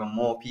with even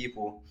more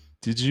people.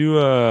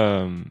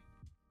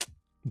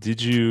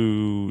 Did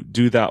you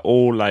do that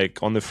all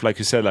like on the, like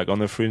you said, like on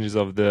the fringes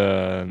of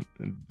the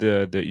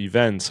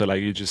event? So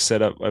like you just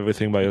set up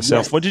everything by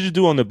yourself. Yes. What did you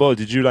do on the boat?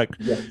 Did you like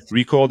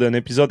record an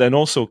episode? And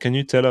also, can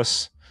you tell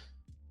us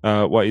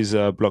what is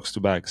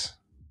Blocks2Bags?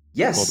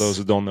 Yes. For those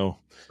who don't know,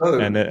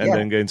 and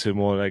then get into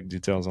more like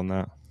details on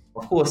that.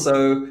 Of course.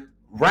 So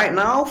right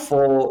now,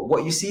 for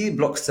what you see,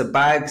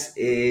 Blocks2Bags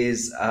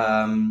is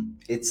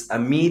it's a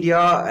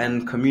media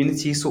and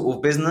community sort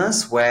of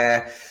business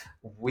where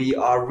we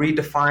are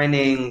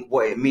redefining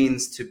what it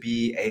means to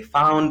be a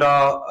founder,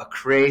 a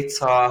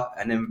creator,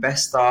 an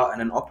investor,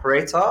 and an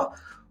operator.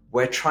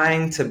 We're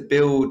trying to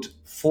build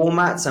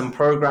formats and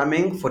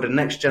programming for the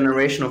next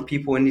generation of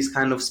people in these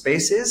kind of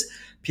spaces.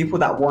 People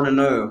that want to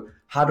know,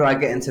 how do I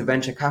get into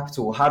venture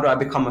capital? How do I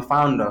become a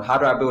founder? How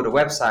do I build a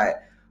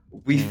website?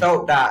 We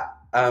felt that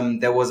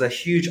there was a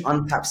huge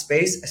untapped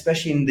space,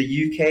 especially in the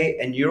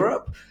UK and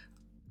Europe,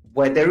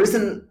 where there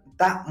isn't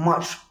that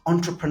much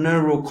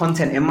entrepreneurial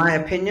content, in my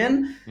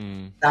opinion,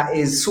 that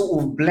is sort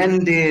of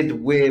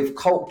blended with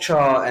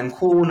culture and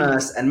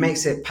coolness and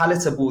makes it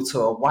palatable to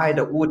a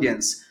wider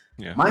audience.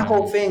 Yeah. My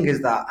whole thing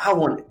is that I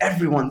want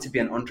everyone to be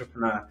an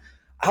entrepreneur.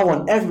 I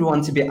want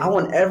everyone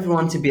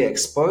to be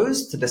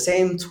exposed to the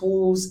same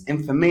tools,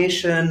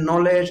 information,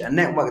 knowledge, and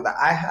network that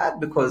I had,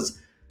 because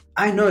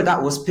I know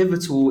that was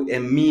pivotal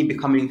in me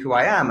becoming who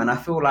I am. And I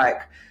feel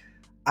like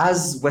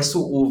as we're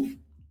sort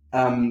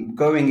of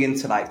going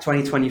into like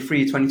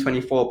 2023,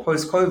 2024,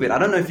 post-COVID, I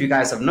don't know if you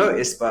guys have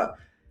noticed, but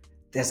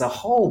there's a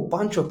whole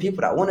bunch of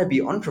people that want to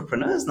be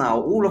entrepreneurs now.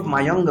 All of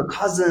my younger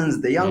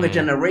cousins, the younger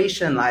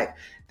generation, like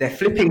they're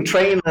flipping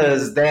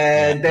trainers,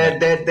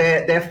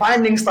 they're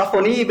finding stuff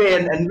on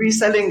eBay and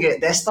reselling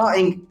it. They're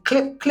starting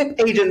clip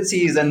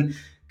agencies and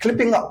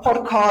clipping up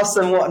podcasts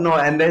and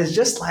whatnot. And there's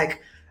just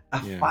like a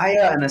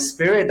fire and a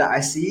spirit that I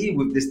see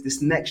with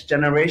this next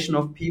generation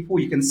of people.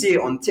 You can see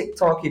it on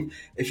TikTok.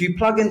 If you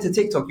plug into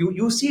TikTok,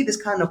 you'll see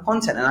this kind of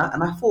content.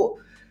 And I thought,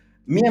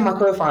 me and my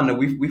co-founder,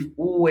 we've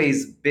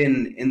always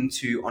been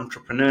into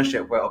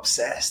entrepreneurship. We're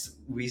obsessed.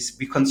 We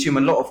consume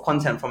a lot of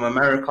content from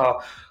America.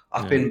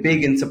 I've been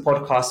big into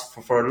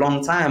podcasts for a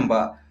long time,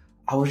 but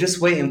I was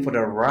just waiting for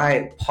the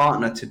right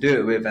partner to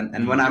do it with.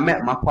 And when I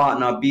met my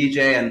partner,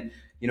 BJ, and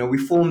we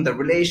formed a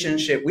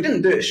relationship. We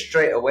didn't do it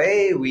straight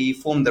away. We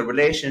formed a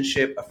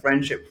relationship, a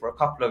friendship for a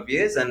couple of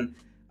years. And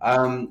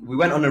we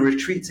went on a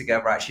retreat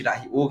together, actually,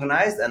 that he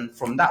organized. And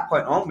from that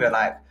point on, we're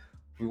like,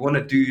 we want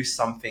to do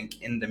something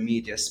in the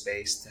media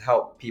space to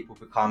help people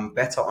become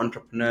better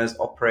entrepreneurs,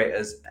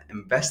 operators,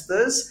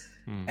 investors,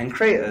 and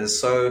creators.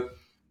 So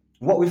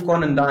what we've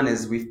gone and done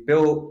is we've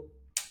built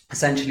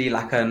essentially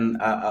like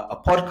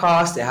a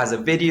podcast. It has a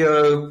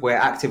video. We're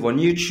active on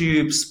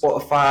YouTube,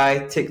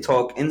 Spotify,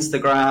 TikTok,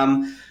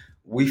 Instagram.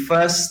 We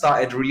first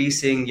started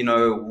releasing,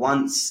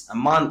 once a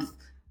month.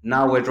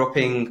 Now we're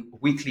dropping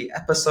weekly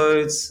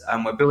episodes,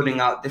 and we're building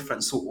out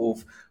different sort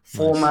of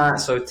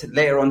formats. So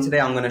later on today,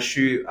 I'm going to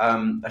shoot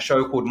a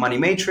show called Money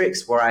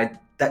Matrix, where I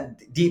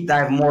deep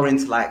dive more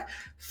into like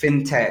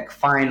fintech,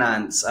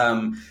 finance.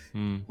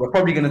 We're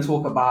probably going to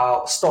talk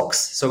about stocks.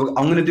 So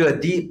I'm going to do a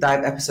deep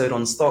dive episode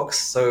on stocks.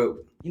 So,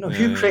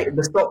 who created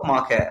the stock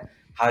market?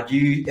 How do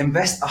you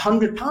invest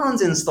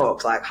 £100 in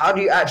stocks? Like, how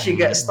do you actually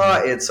get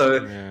started? So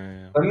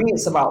for me,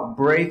 it's about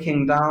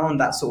breaking down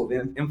that sort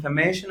of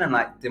information and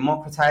like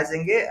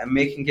democratizing it and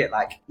making it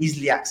like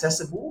easily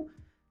accessible,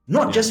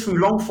 not just through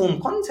long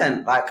form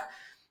content, like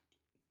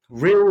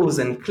reels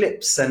and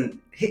clips, and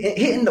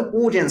hitting the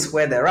audience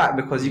where they're at,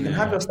 because you can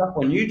have your stuff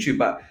on YouTube,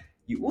 but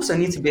you also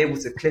need to be able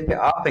to clip it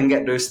up and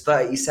get those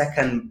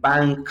 30-second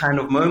bang kind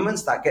of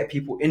moments that get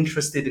people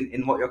interested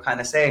in what you're kind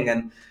of saying.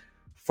 And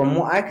from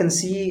what I can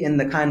see in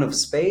the kind of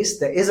space,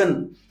 there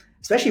isn't,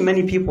 especially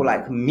many people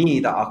like me,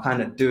 that are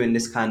kind of doing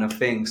this kind of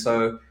thing.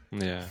 So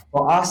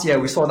for us,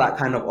 we saw that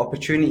kind of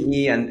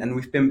opportunity, and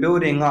we've been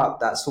building up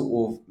that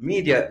sort of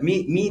media,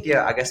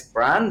 I guess,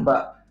 brand.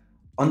 But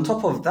on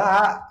top of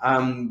that,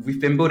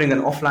 we've been building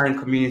an offline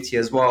community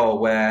as well,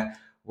 where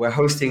we're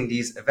hosting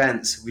these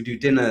events. We do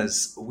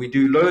dinners. We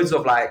do loads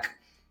of like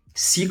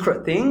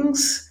secret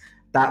things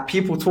that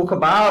people talk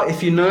about.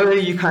 If you know,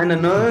 you kind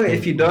of know.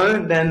 If you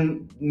don't,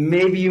 then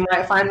maybe you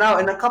might find out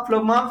in a couple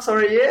of months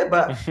or a year.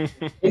 But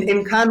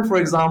in Cannes, for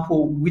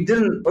example, we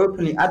didn't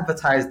openly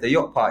advertise the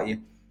yacht party.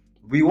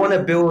 We want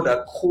to build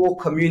a core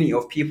community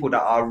of people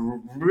that are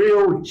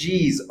real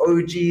G's,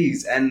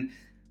 OGs. And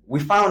we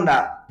found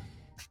that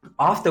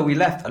after we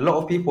left, a lot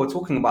of people were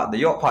talking about the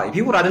yacht party.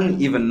 People that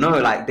didn't even know,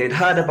 like they'd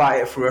heard about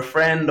it through a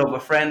friend of a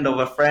friend of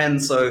a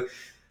friend. So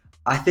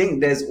I think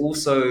there's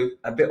also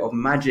a bit of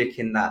magic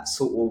in that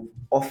sort of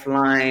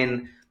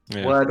offline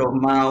word of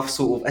mouth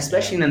sort of,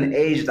 especially in an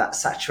age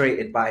that's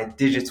saturated by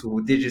digital.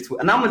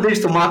 And I'm a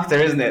digital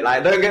marketer, isn't it?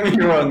 Like, don't get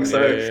me wrong.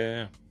 So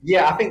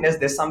I think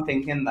there's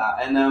something in that.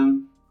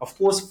 And of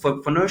course,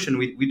 for Notion,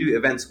 we do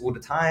events all the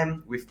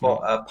time. We've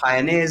got a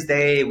Pioneers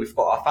Day. We've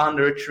got our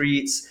founder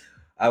retreats.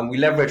 We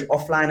leverage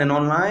offline and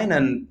online,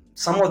 and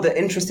some of the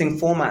interesting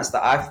formats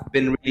that I've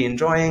been really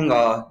enjoying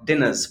are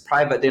dinners,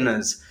 private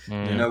dinners.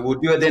 We'll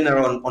do a dinner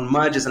on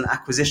mergers and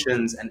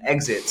acquisitions and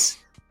exits,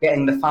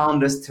 getting the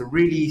founders to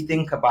really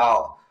think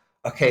about,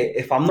 okay,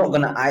 if I'm not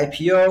going to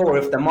IPO, or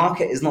if the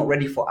market is not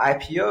ready for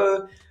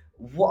IPO,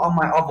 what are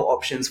my other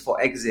options for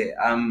exit?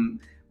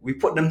 We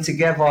put them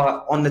together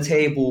on the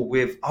table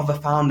with other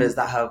founders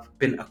that have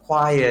been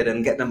acquired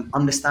and get them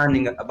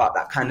understanding about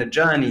that kind of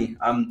journey.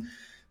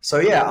 So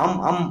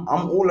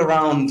I'm all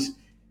around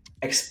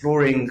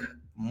exploring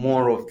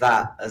more of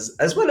that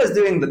as well as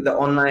doing the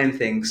online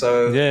thing.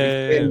 So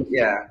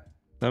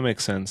that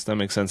makes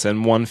sense.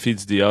 And one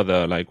feeds the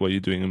other. Like what you're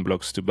doing in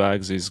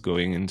Blocks2Bags is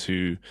going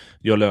into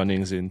your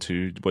learnings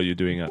into what you're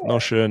doing at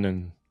Notion,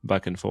 and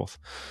back and forth.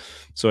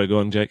 So go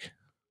on, Jake.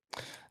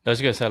 I was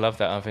going to say, I love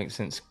that. I think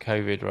since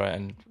COVID, right,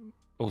 and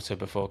also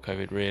before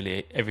COVID,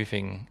 really,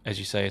 everything, as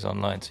you say, is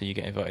online. So you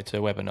get invited to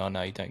a webinar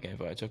now, you don't get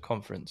invited to a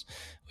conference.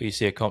 Or you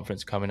see a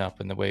conference coming up,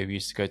 and the way we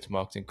used to go to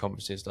marketing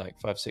conferences like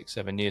 5, 6,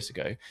 7 years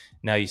ago,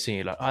 now you see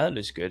it like, oh, that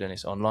looks good, and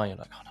it's online. You're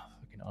like, oh no,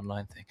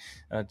 online thing.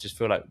 And I just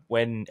feel like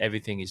when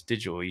everything is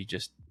digital, you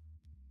just,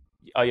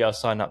 oh yeah, I'll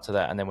sign up to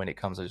that, and then when it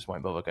comes, I just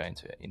won't bother going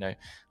to it.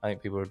 I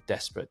think people are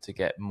desperate to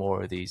get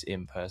more of these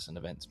in-person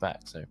events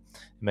back, so it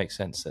makes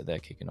sense that they're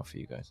kicking off for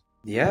you guys.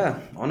 Yeah,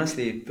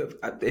 honestly,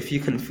 if you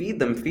can feed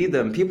them, feed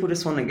them. People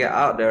just want to get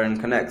out there and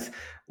connect.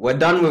 We're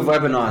done with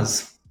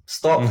webinars.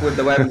 Stop with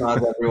the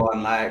webinars,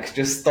 everyone. Like,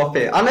 just stop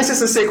it. Unless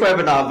it's a sick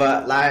webinar,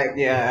 but like,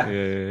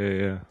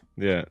 Yeah,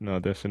 no,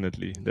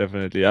 definitely.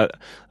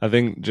 I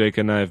think Jake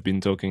and I have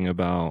been talking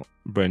about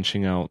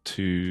branching out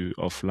to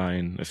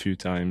offline a few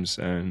times,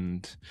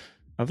 and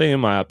I think it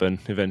might happen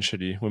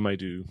eventually. We might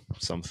do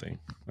something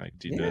like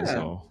dinners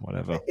or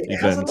whatever,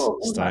 event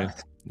style.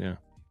 Yeah.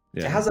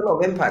 It has a lot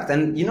of impact.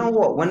 And you know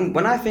what?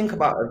 When I think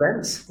about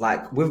events,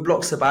 like with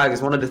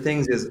Block2Bags, one of the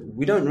things is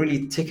we don't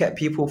really ticket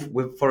people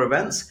for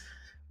events.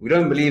 We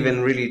don't believe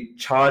in really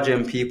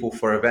charging people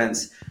for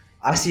events.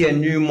 I see a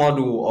new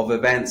model of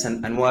events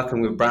and working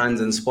with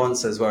brands and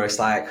sponsors where it's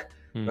like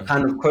we're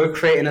kind of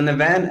co-creating an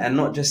event, and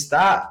not just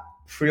that,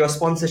 through your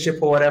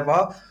sponsorship or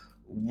whatever,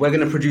 we're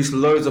going to produce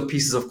loads of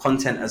pieces of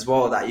content as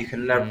well that you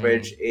can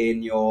leverage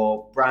in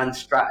your brand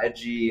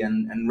strategy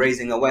and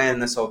raising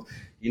awareness of,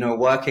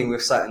 working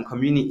with certain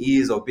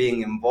communities or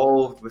being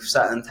involved with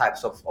certain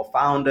types of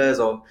founders,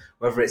 or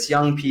whether it's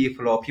young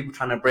people or people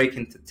trying to break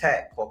into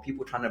tech or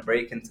people trying to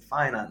break into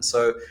finance.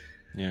 So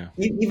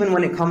even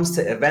when it comes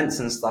to events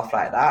and stuff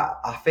like that,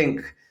 I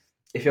think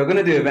if you're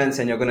going to do events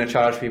and you're going to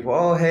charge people,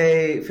 oh,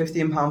 hey,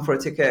 £15 for a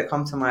ticket,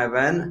 come to my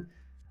event.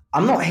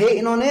 I'm not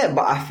hating on it,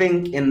 but I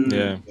think in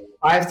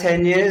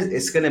 5-10 years,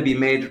 it's going to be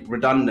made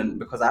redundant,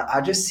 because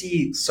I just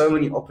see so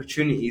many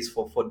opportunities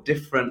for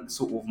different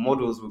sort of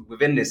models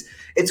within this.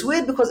 It's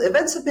weird because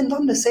events have been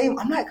done the same.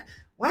 I'm like,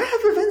 why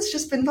have events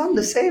just been done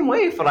the same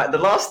way for like the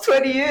last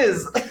 20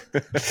 years?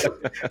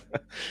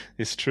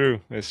 It's true.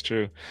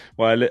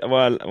 What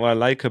I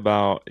like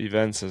about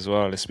events as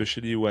well,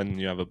 especially when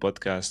you have a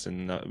podcast,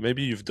 and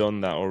maybe you've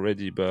done that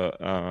already, but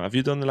have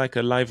you done like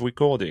a live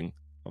recording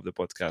of the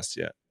podcast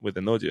yet with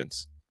an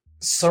audience?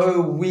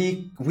 So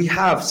we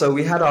have. So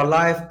we had our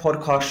live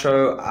podcast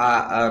show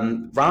at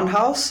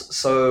Roundhouse.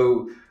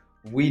 So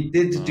we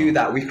did do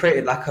that. We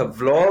created like a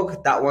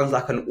vlog. That one's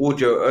like an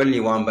audio only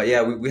one. But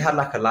yeah, we had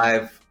like a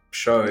live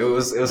show. It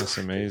was That's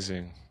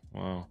amazing.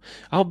 Wow.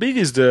 How big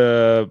is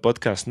the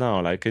podcast now?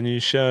 Like, can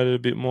you share a little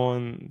bit more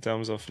in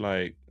terms of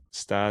like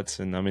stats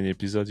and how many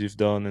episodes you've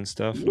done and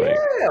stuff? Yeah,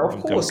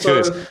 of course.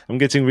 I'm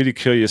getting really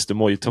curious the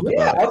more you talk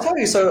about it. I'll tell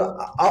you. So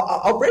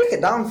I'll break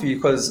it down for you,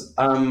 because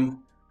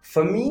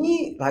for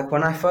me, like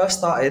when I first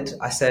started,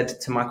 I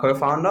said to my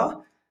co-founder,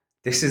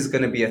 this is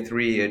going to be a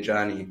 3-year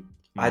journey.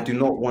 I do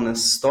not want to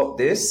stop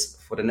this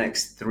for the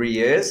next 3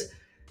 years.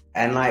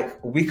 And like,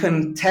 we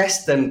can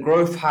test and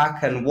growth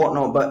hack and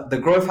whatnot, but the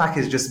growth hack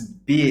is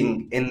just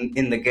being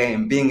in the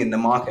game, being in the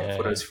market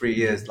for those 3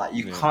 years. Like,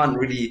 you can't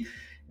really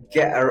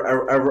get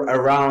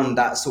around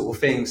that sort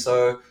of thing.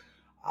 So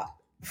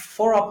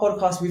for our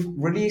podcast, we've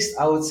released,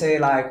 I would say,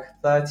 like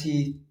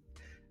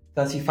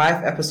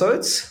 35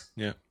 episodes.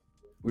 Yeah.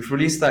 We've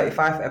released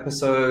 35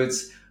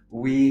 episodes.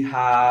 We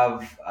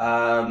have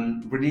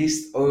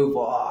released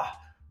over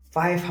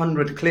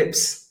 500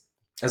 clips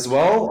as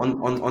well.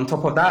 On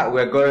top of that,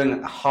 we're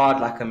going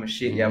hard like a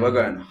machine. Yeah, we're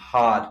going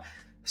hard.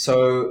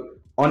 So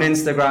on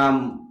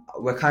Instagram,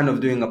 we're kind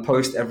of doing a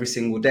post every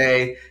single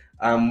day.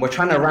 We're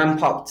trying to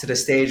ramp up to the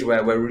stage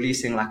where we're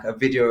releasing like a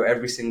video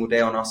every single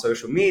day on our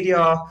social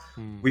media.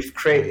 We've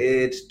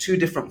created 2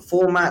 different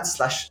formats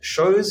 /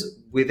 shows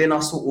within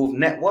our sort of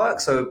network.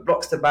 So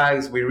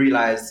Block2Bags, we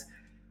realized,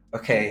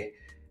 okay,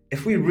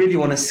 if we really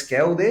want to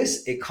scale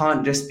this, it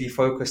can't just be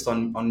focused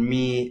on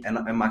me and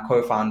my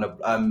co-founder,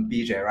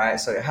 BJ, right?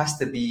 So it has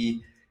to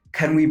be,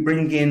 can we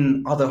bring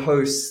in other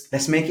hosts?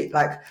 Let's make it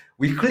like,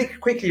 we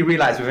quickly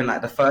realized within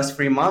like the first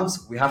 3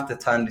 months, we have to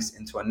turn this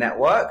into a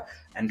network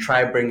and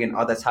try bring in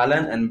other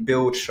talent and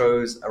build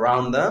shows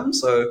around them.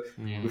 So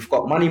we've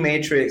got Money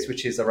Matrix,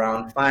 which is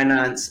around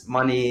finance,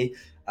 money.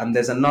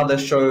 There's another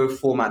show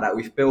format that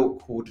we've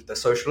built called The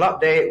Social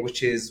Update,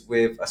 which is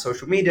with a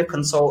social media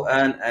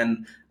consultant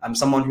and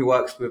someone who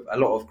works with a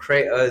lot of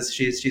creators.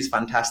 She's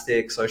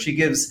fantastic. So she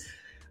gives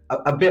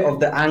a bit of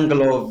the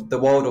angle of the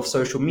world of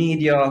social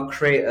media,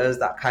 creators,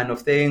 that kind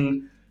of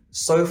thing.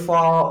 So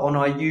far on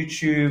our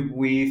YouTube,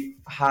 we've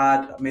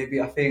had maybe,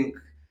 I think,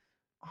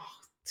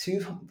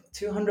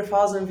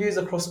 200,000 views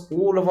across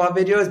all of our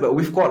videos, but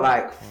we've got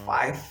like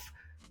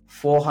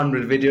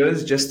 400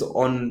 videos just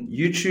on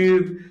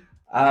YouTube.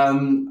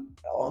 To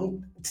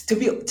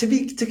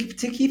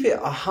keep it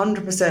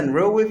 100%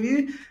 real with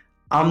you,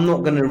 I'm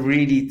not gonna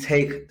really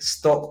take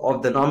stock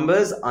of the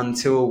numbers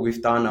until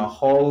we've done a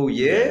whole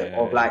year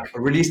of like a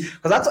release.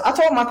 Because I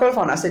told my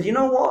co-founder, I said, you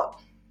know what?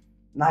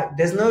 Like,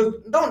 there's no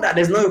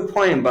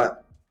point.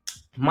 But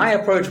my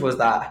approach was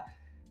that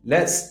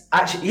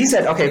he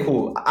said, okay,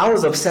 cool. I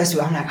was obsessed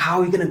with. I'm like, how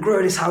are we gonna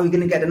grow this? How are we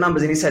gonna get the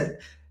numbers? And he said,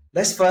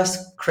 let's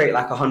first create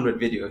like 100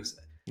 videos.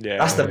 Yeah,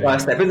 that's the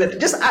first step.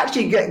 Just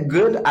actually get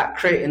good at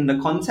creating the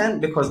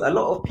content, because a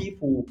lot of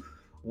people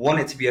want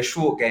it to be a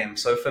short game.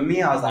 So for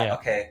me, I was like,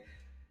 okay,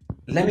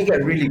 let me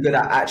get really good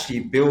at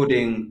actually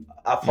building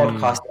a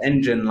podcast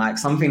engine, like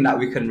something that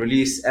we can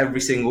release every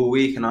single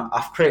week. And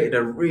I've created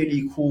a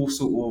really cool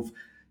sort of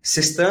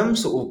system,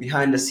 sort of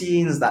behind the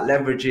scenes, that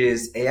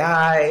leverages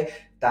AI,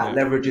 that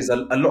leverages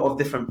a lot of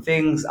different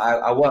things.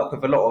 I work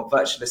with a lot of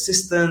virtual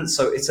assistants,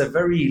 so it's a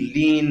very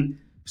lean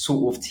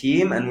sort of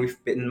team, and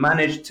we've been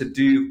managed to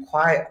do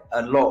quite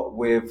a lot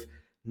with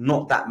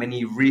not that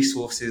many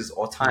resources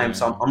or time.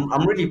 So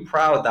I'm really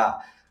proud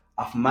that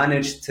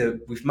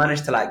we've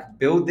managed to like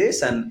build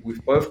this, and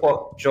we've both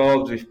got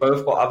jobs, we've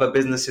both got other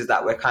businesses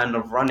that we're kind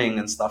of running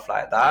and stuff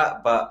like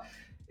that. But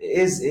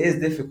it is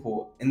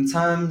difficult in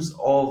terms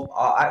of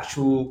our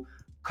actual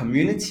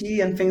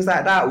community and things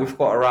like that. We've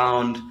got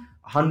around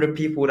 100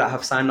 people that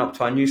have signed up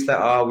to our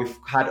newsletter. We've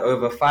had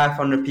over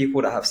 500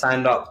 people that have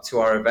signed up to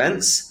our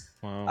events.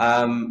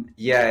 Wow.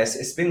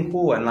 It's been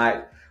cool, and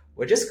like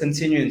we're just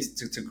continuing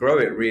to grow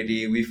it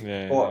really. We've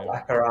got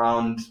like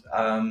around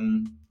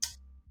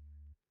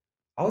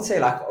I would say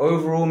like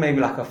overall maybe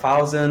like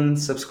 1,000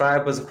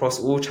 subscribers across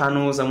all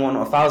channels and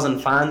 1,000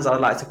 fans, I'd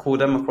like to call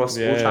them, across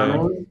all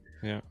channels.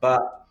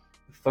 But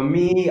for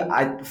me,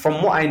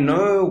 from what I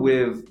know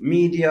with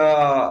media,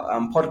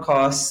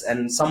 podcasts,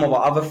 and some of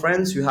our other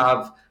friends who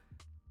have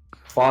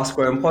fast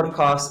growing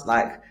podcasts,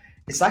 like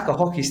it's like a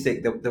hockey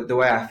stick, the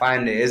way I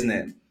find it, isn't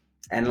it?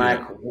 And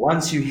like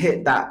once you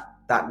hit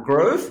that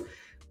growth,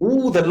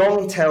 all the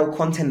long tail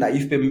content that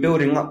you've been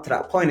building up to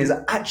that point is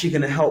actually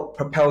going to help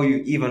propel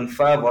you even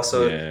further.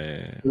 So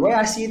the way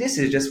I see this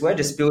is we're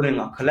just building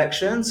a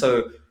collection.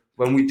 So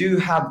when we do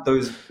have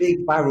those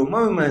big viral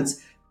moments,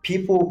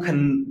 people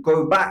can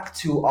go back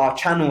to our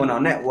channel and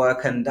our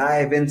network and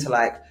dive into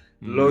like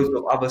loads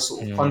of other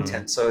sort of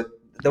content. So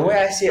the way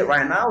I see it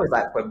right now is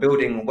like we're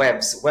building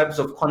webs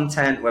of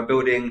content. We're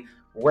building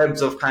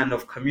webs of kind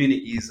of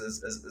communities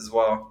as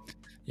well.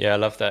 Yeah, I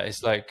love that.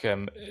 It's like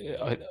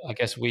I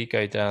guess we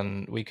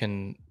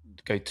can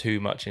go too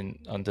much in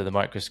under the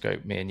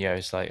microscope, me and Yo.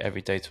 It's like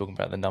every day talking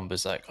about the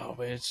numbers, like, oh,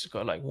 we just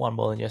got like 1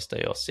 more than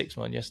yesterday, or 6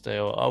 more than yesterday,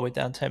 or oh, we're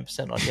down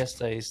 10% on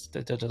yesterday's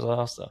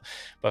disaster.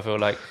 But I feel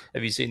like,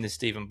 have you seen the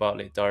Stephen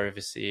Bartlett Diary of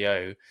a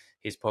CEO?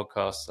 His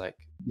podcast's like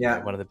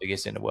one of the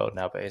biggest in the world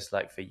now, but it's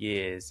like for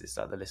years, it's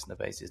like the listener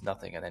base is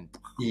nothing, and then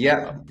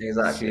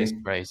exactly, it's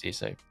crazy.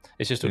 So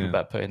it's just talking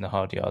about putting the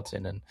hard yards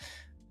in and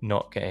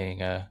not getting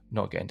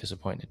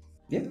disappointed.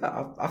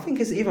 Yeah, I think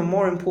it's even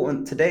more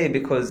important today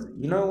because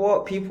you know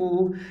what,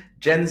 people,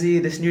 Gen Z,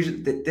 this new,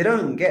 they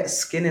don't get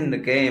skin in the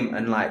game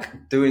and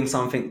like doing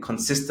something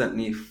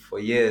consistently for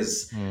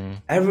years.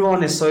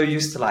 Everyone is so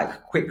used to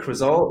like quick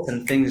results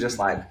and things just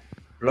like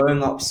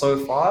blowing up so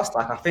fast.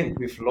 Like I think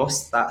we've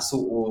lost that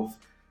sort of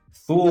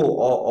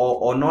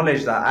thought or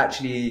knowledge that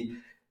actually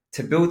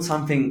to build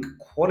something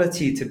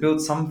quality, to build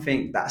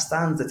something that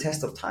stands the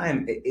test of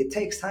time, it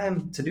takes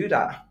time to do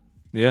that.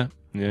 Yeah,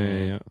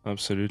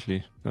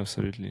 absolutely. And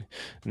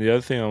the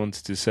other thing I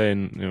wanted to say,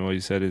 and you know what you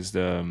said, is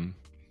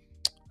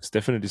it's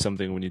definitely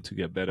something we need to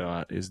get better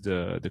at, is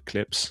the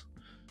clips.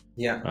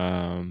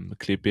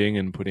 Clipping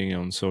and putting it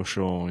on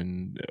social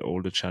in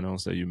all the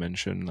channels that you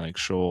mentioned, like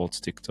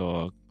Shorts,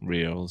 TikTok,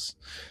 Reels.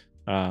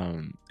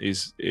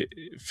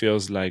 It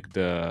feels like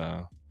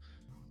the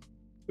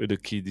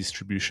key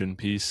distribution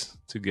piece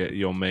to get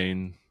your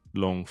main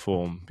long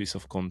form piece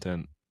of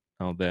content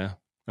out there.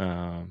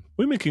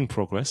 We're making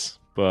progress,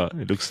 but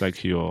it looks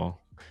like you're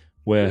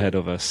way ahead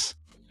of us.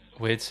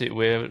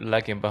 We're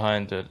lagging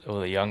behind all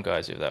the young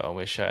guys with that one.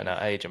 We're showing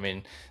our age. I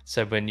mean,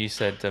 so when you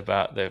said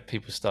about the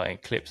people starting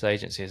clips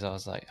agencies, I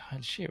was like, oh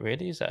shit,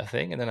 really? Is that a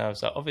thing? And then I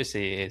was like,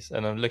 obviously it is.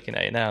 And I'm looking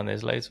at it now, and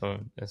there's loads of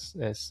them.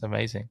 It's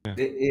amazing.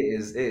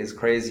 It is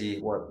crazy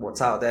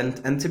what's out there.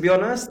 And to be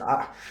honest,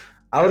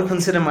 I would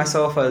consider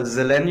myself a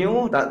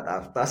zillennial.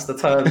 That's the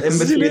term, in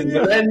between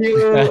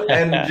millennial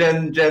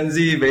and Gen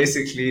Z,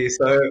 basically.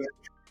 So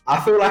I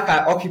feel like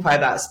I occupy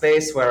that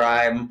space where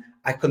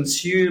I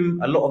consume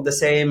a lot of the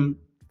same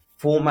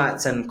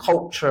formats and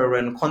culture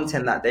and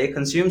content that they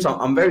consume. So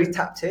I'm very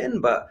tapped in,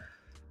 but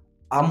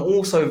I'm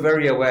also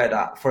very aware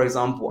that, for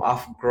example,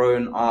 I've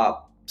grown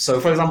up.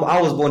 So, for example,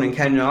 I was born in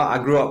Kenya. I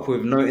grew up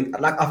with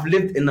I've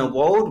lived in a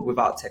world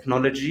without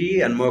technology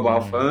and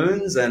mobile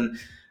phones, and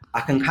I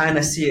can kind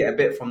of see it a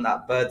bit from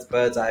that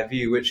bird's eye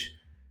view, which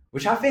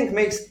I think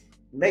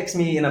makes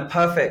me in a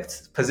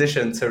perfect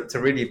position to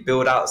really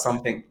build out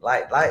something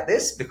like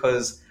this,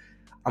 because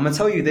I'm gonna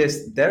tell you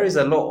this: there is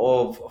a lot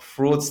of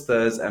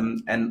fraudsters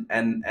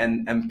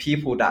and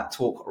people that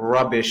talk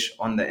rubbish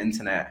on the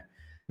internet.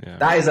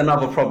 That is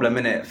another problem,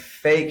 innit?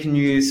 Fake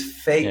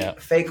news,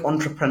 fake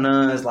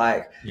entrepreneurs.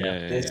 Like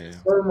there's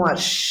so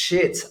much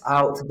shit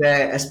out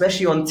there,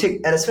 especially on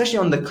TikTok, and especially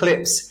on the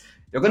clips.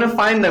 You're gonna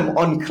find them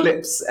on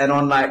clips and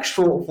on like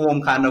short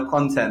form kind of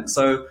content.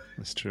 So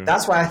that's true.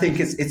 That's why I think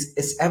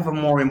it's ever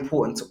more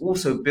important to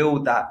also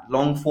build that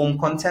long form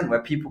content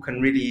where people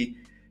can really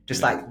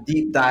just like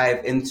deep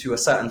dive into a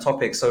certain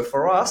topic. So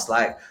for us,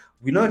 like,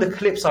 we know the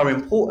clips are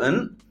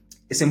important.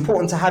 It's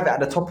important to have it at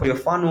the top of your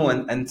funnel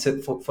and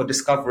for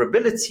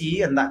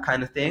discoverability and that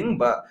kind of thing.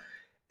 But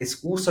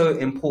it's also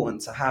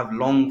important to have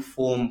long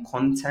form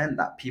content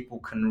that people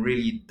can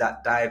really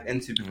dive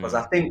into, because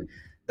I think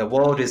the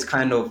world is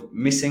kind of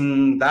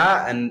missing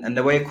that, and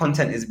the way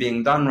content is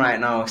being done right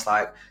now, it's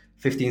like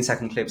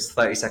 15-second clips,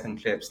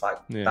 30-second clips, like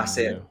that's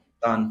it,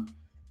 done.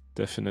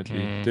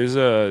 Definitely.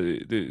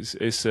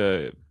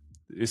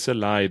 It's a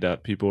lie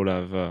that people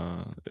have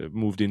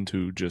moved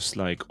into, just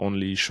like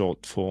only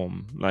short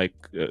form, like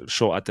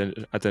short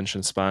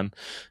attention span.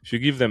 If you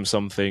give them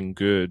something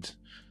good,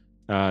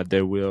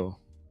 they will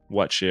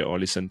watch it or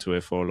listen to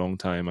it for a long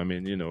time. I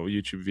mean,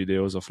 YouTube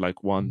videos of like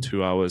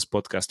 1-2 hours,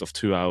 podcast of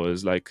 2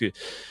 hours,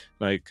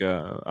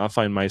 I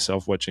find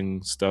myself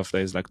watching stuff that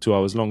is like 2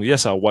 hours long.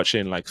 Yes, I'll watch it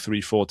in like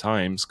 3-4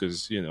 times,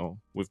 because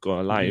we've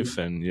got a life,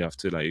 and you have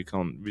to, like, you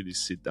can't really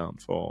sit down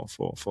for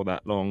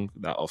that long,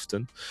 that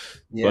often.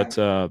 But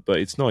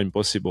it's not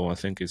impossible. I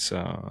think it's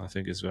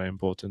very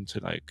important to,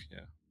 like,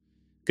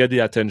 get the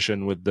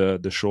attention with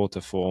the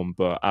shorter form,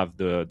 but have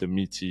the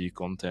meaty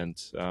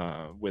content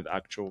with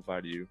actual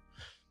value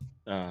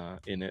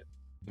in it.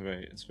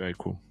 It's very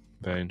cool,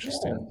 very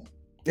interesting.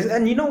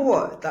 And you know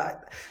what?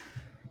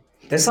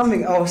 There's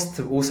something else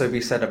to also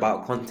be said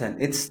about content.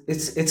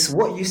 It's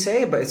what you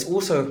say, but it's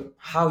also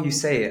how you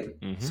say it.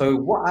 So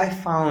what I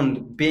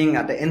found being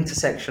at the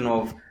intersection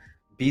of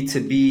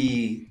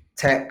B2B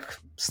tech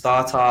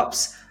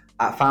startups,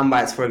 at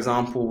Fanbytes, for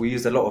example, we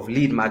used a lot of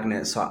lead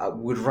magnets. So I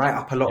would write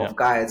up a lot of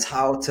guides,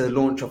 how to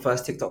launch your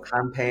first TikTok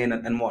campaign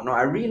and whatnot.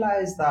 I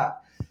realized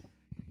that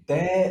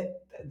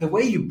the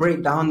way you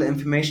break down the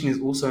information is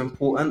also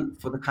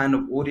important for the kind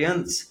of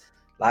audience.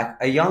 Like,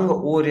 a younger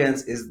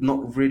audience is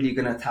not really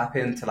going to tap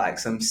into like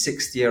some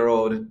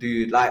 60-year-old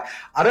dude. Like,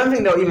 I don't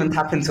think they'll even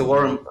tap into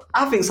Warren.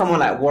 I think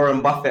someone like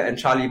Warren Buffett and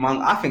Charlie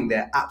Munger, I think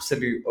they're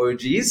absolute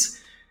OGs.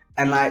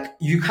 And like,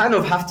 you kind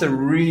of have to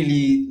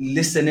really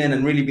listen in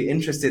and really be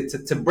interested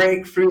to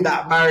break through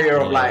that barrier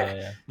of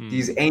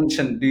these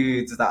ancient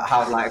dudes that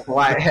have like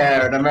white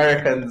hair and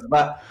Americans.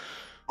 But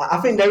I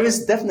think there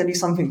is definitely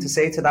something to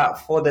say to that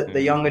for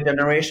the younger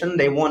generation.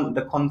 They want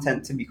the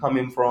content to be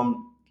coming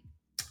from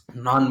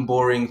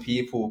non-boring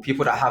people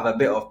that have a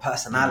bit of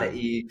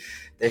personality.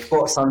 They've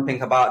got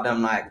something about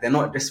them, like they're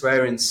not just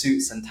wearing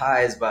suits and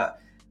ties, but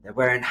they're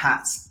wearing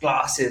hats,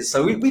 glasses.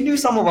 So we do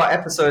some of our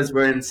episodes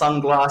wearing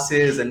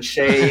sunglasses and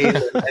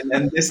shades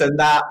and this and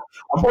that.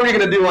 I'm probably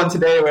going to do one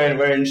today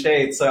wearing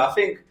shades. So I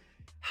think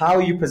how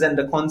you present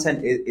the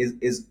content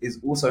is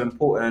also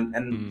important.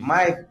 And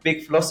my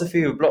big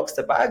philosophy with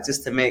Blocks2Bags is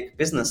to make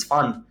business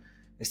fun.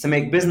 Is to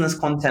make business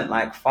content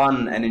like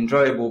fun and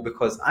enjoyable,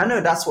 because I know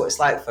that's what it's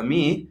like for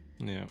me.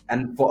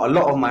 And for a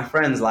lot of my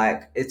friends,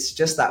 like, it's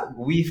just that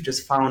we've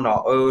just found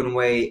our own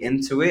way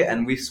into it,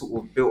 and we've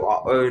sort of built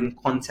our own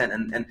content,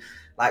 and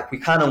like, we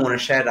kind of want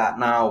to share that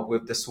now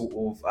with the sort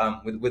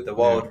of with the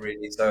world,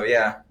 really. So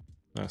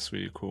that's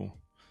really cool.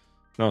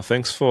 No,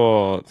 thanks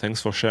for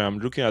sharing. I'm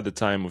looking at the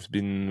time. We've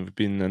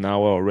been an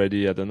hour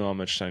already. I don't know how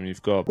much time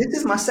you've got. This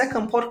is my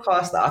second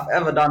podcast that I've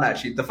ever done,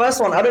 actually. The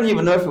first one, I don't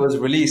even know if it was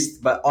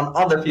released, but on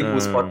other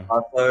people's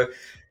podcasts. So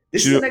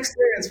this is an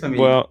experience for me.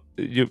 Well,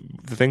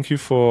 thank you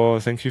for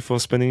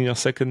spending your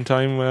second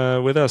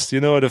time with us.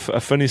 A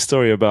funny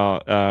story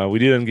about we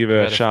didn't give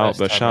a shout,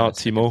 but shout out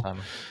Timo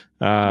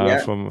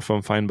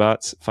from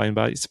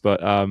Fanbytes. But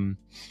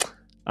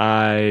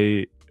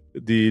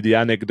the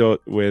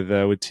anecdote with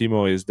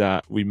Timo is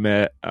that we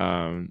met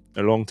a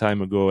long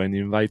time ago, and he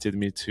invited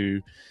me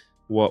to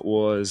what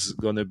was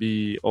gonna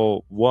be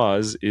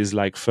is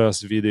like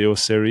first video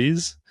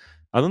series.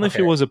 I don't know if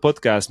it was a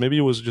podcast, maybe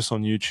it was just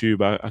on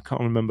YouTube. I can't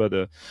remember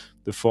the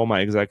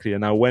format exactly.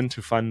 And I went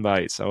to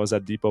Fanbytes. I was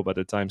at Depop at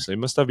the time, so it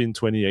must have been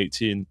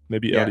 2018,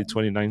 maybe early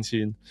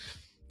 2019.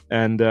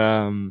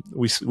 And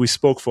we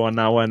spoke for an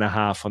hour and a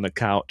half on the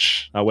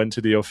couch. I went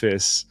to the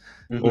office,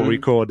 all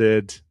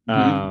recorded.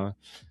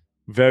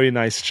 Very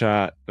nice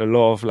chat, a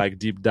lot of like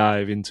deep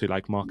dive into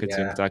like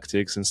marketing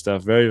tactics and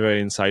stuff. Very,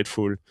 very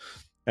insightful.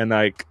 And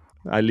like,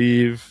 I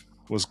leave,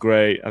 was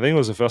great. I think it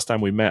was the first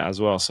time we met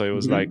as well. So it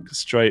was like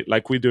straight,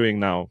 like we're doing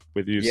now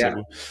with you,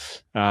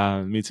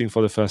 Sebuh, meeting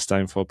for the first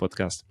time for a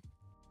podcast.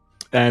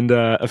 And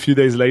a few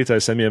days later,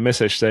 he sent me a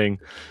message saying,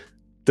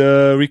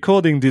 the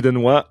recording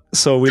didn't work,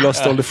 so we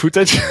lost all the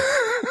footage.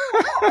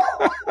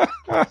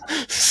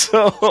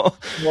 So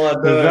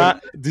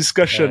that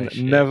discussion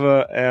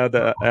never aired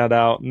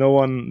out. No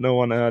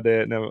one heard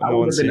it. No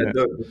one seen it. That would have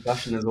been a dope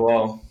discussion as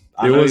well.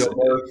 I know you're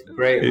both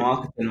great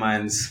marketing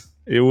minds.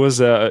 It was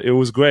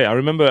great. I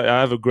remember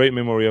I have a great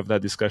memory of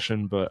that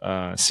discussion.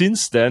 But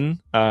since then,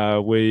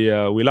 we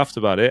laughed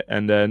about it,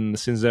 and then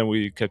since then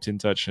we kept in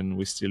touch, and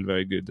we're still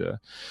very good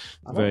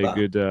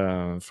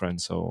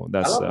friends. So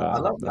that's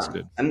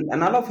good.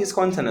 And I love his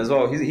content as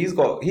well.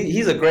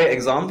 He's a great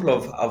example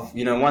of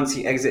once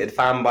he exited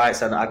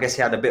Fanbytes, and I guess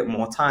he had a bit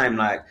more time.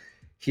 Like,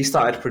 he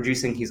started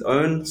producing his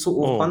own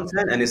sort of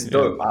content, and it's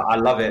dope. I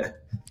love it.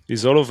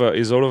 He's all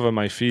over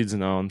my feeds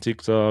now, on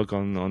TikTok,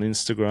 on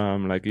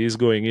Instagram. Like, he's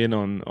going in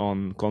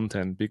on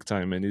content big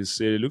time, and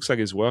it looks like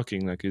it's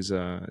working. Like, his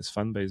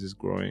fan base is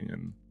growing,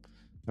 and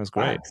that's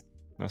great.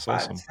 That's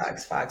awesome.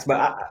 Facts.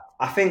 But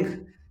I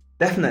think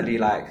definitely,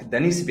 like, there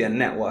needs to be a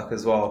network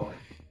as well.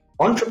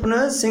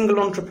 Entrepreneurs, single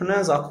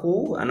entrepreneurs are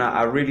cool, and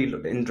I really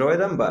enjoy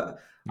them, but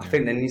I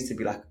think there needs to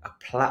be like a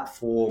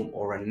platform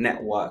or a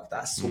network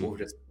that's sort of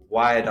just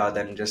wider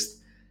than just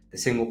the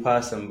single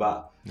person.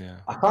 But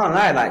I can't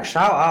lie, like,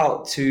 shout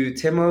out to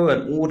Timo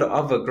and all the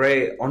other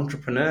great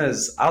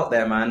entrepreneurs out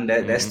there, man.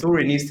 Their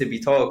story needs to be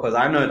told, because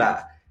I know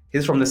that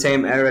he's from the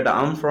same area that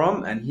I'm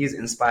from, and he's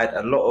inspired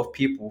a lot of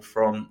people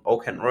from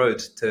Old Kent Road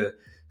to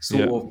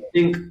sort of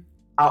think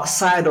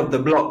outside of the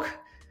block.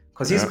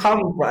 Because he's come,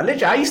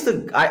 literally,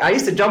 I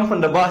used to jump on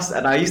the bus,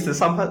 and I used to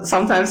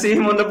sometimes see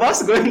him on the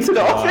bus going to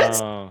the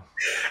office.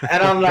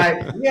 And I'm like,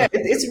 yeah,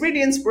 it's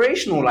really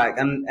inspirational. Like,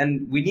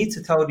 and we need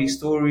to tell these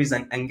stories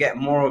and get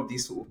more of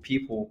these sort of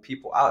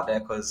people out there,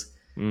 because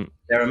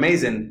they're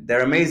amazing.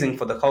 They're amazing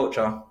for the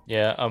culture.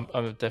 Yeah, I'm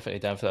definitely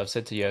down for that. I've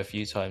said to you a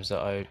few times that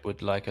I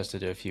would like us to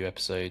do a few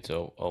episodes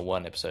or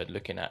one episode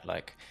looking at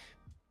like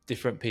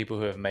different people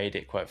who have made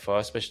it quite far,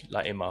 especially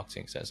like in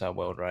marketing, so that's our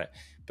world, right?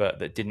 But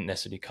that didn't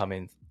necessarily come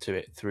into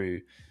it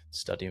through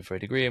studying for a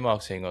degree in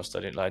marketing or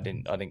studying, like I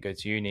didn't go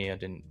to uni, I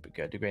didn't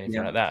get a degree,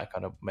 anything like that. I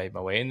kind of made my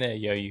way in there.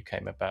 You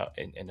came about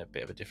in a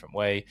bit of a different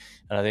way,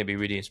 and I think it'd be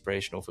really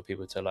inspirational for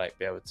people to like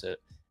be able to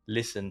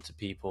listen to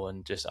people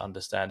and just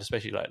understand,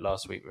 especially like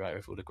last week, right,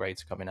 with all the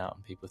grades coming out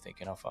and people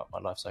thinking, oh fuck, my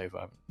life's over,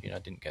 I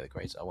didn't get the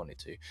grades I wanted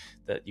to,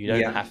 that you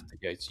don't have to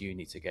go to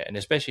uni to get. And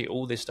especially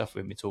all this stuff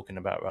we've been talking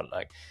about, right,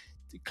 like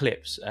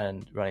clips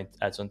and running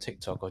ads on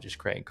TikTok or just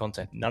creating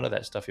content, none of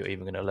that stuff you're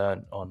even going to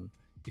learn on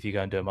if you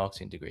go and do a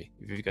marketing degree.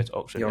 If you go to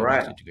Oxford and do a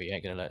marketing degree, you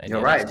ain't going to learn any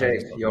You're right,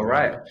 Jake. You're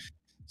right.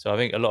 So I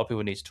think a lot of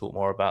people need to talk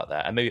more about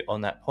that. And maybe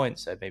on that point,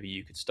 so maybe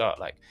you could start,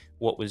 like,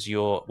 what was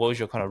your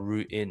kind of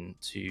route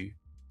into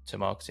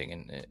marketing,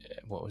 and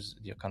what was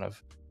your kind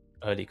of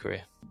early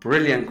career?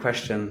 Brilliant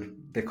question,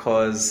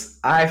 because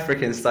I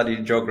freaking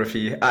studied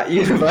geography at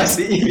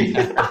university.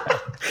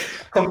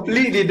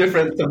 Completely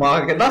different to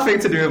marketing, nothing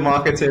to do with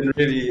marketing,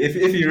 really,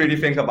 if you really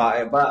think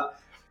about it. But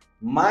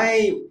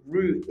my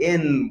route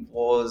in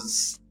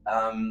was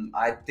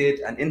I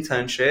did an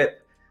internship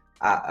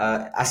at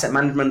an asset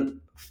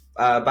management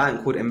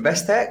bank called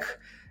Investec.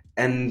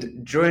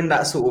 And during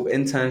that sort of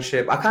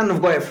internship, I kind of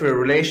got it through a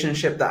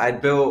relationship that I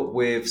built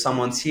with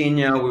someone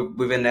senior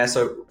within there.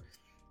 So,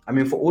 I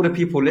mean, for all the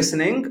people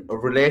listening,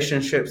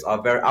 relationships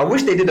are I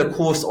wish they did a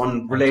course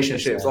on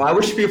relationships, or I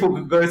wish people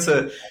could go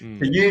to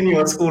uni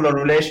or school on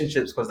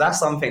relationships, because that's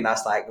something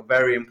that's like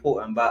very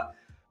important. But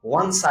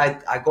once I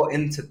got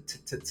into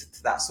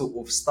to that sort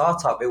of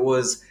startup,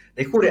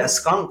 they called it a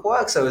skunk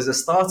work. So it was a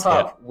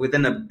startup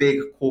within a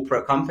big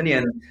corporate company,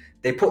 and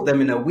they put them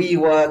in a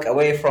WeWork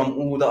away from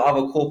all the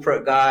other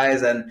corporate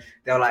guys. And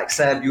they were like,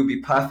 Seb, you'll be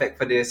perfect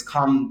for this.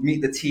 Come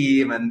meet the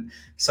team. And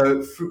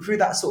so through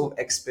that sort of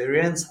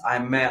experience, I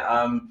met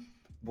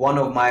one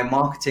of my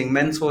marketing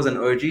mentors and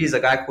OGs,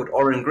 a guy called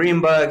Oren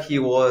Greenberg. He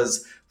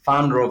was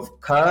founder of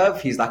Curve.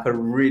 He's like a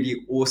really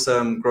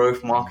awesome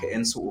growth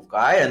marketing sort of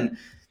guy. And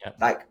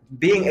like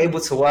being able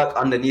to work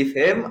underneath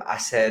him, I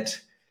said,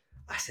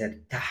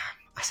 damn,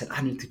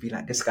 I need to be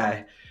like this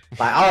guy.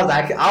 Like I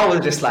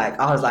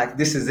was like,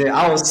 this is it.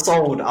 I was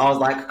sold. I was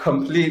like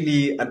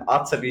completely and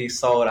utterly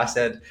sold. I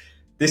said,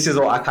 this is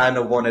what I kind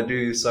of want to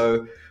do.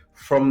 So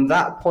from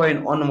that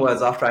point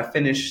onwards, after I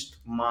finished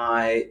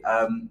my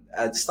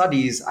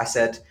studies, I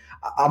said,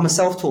 I'm a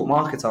self-taught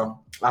marketer.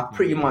 I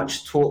pretty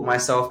much taught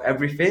myself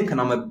everything, and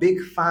I'm a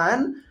big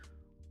fan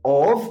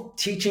of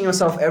teaching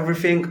yourself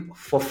everything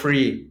for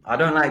free. I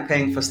don't like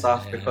paying for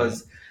stuff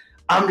because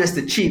I'm just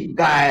a cheap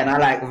guy and I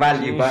like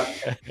value, but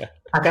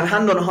I can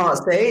hand on heart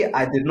say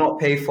I did not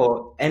pay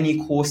for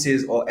any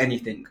courses or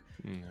anything.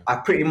 I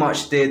pretty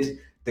much did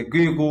the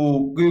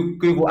Google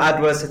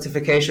AdWords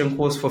certification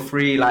course for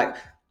free. Like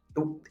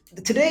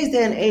today's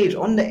day and age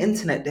on the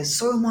internet, there's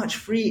so much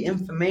free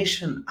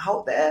information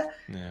out there.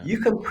 You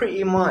can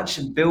pretty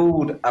much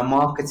build a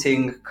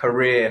marketing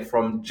career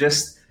from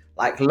just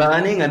like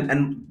learning.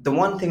 And the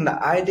one thing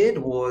that I did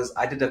was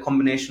I did a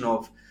combination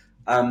of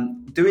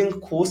doing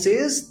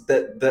courses,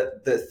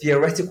 the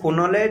theoretical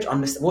knowledge,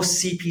 understand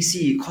what's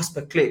CPC, cost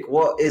per click,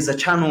 what is a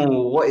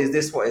channel, what is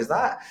this, what is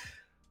that.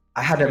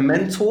 I had a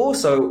mentor.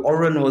 So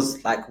Oren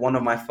was like one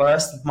of my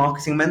first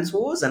marketing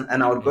mentors,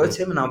 and I would go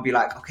to him and I'd be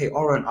like, okay,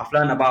 Oren, I've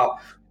learned about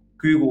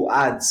Google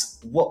Ads.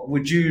 What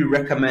would you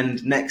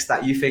recommend next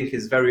that you think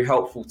is very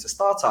helpful to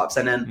startups?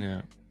 And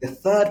then the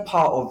third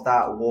part of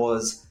that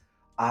was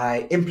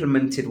I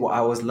implemented what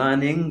I was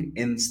learning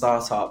in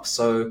startups.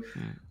 So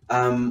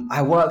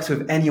I worked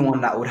with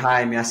anyone that would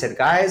hire me. I said,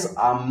 guys,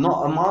 I'm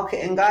not a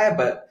marketing guy,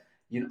 but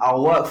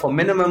I'll work for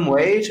minimum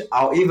wage.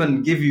 I'll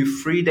even give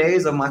you 3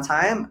 days of my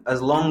time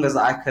as long as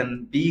I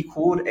can be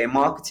called a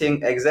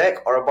marketing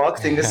exec or a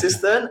marketing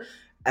assistant.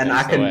 And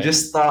I can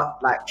just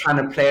start like trying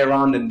to play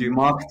around and do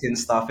marketing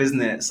stuff,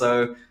 isn't it?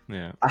 So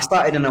I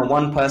started in a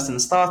one-person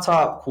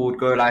startup called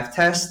Go Live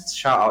Tests.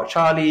 Shout out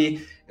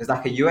Charlie. It's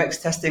like a UX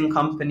testing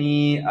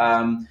company.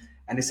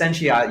 And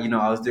essentially, I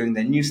was doing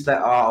their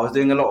newsletter. I was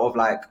doing a lot of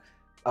like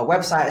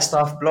website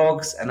stuff,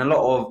 blogs, and a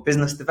lot of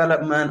business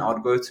development.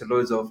 I'd go to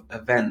loads of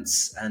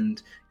events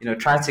and,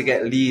 try to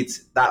get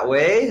leads that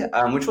way,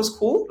 which was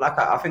cool. Like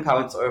I think I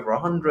went to over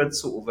 100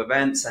 sort of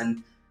events,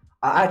 and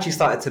I actually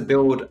started to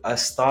build a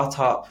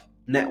startup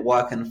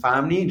network and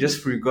family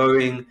just through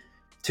going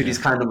to these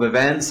kind of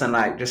events and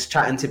like just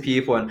chatting to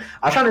people. And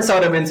I was trying to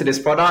sell them into this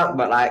product,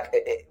 but like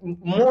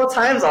more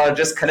times I was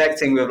just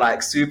connecting with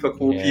like super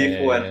cool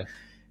people. And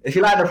if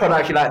you like the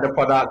product, you like the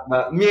product.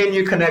 But me and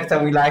you connect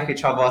and we like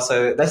each other.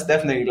 So let's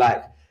definitely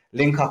like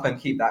link up and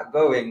keep that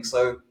going.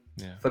 So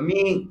for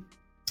me,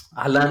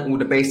 I learned all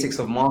the basics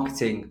of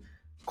marketing,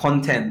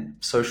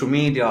 content, social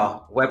media,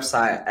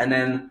 website. And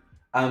then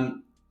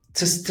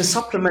to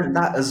supplement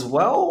that as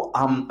well,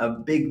 I'm a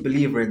big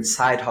believer in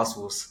side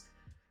hustles.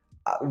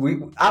 At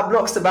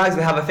Block2Bags,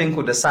 we have a thing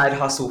called the side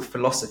hustle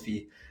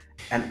philosophy.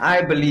 And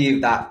I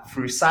believe that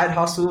through side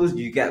hustles,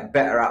 you get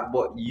better at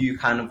what you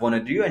kind of want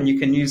to do. And you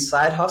can use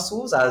side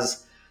hustles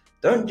as,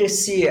 don't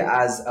just see it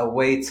as a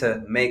way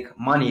to make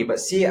money, but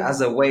see it as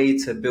a way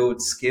to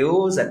build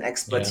skills and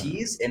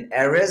expertise in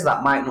areas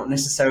that might not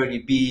necessarily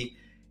be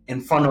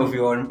in front of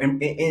your,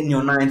 in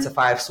your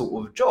 9-to-5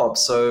 sort of job.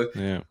 So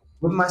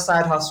with my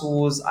side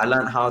hustles, I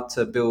learned how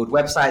to build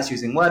websites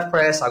using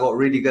WordPress. I got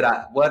really good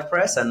at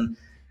WordPress, and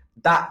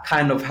that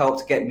kind of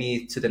helped get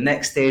me to the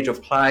next stage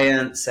of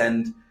clients.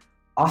 And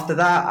after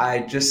that,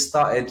 I just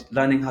started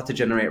learning how to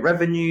generate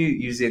revenue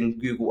using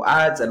Google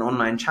Ads and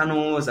online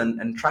channels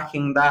and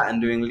tracking that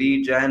and doing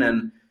lead gen.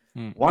 And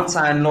once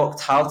I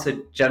unlocked how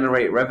to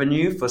generate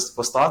revenue for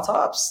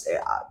startups,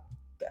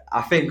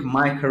 I think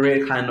my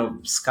career kind of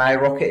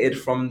skyrocketed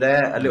from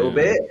there a little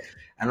bit.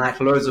 And like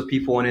loads of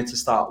people wanted to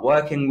start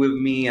working with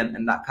me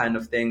and that kind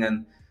of thing.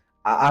 And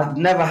I've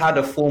never had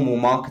a formal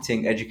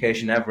marketing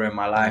education ever in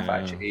my life,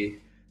 actually.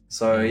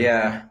 So,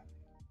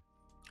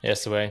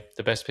 Yes, the way.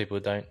 The best people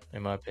don't,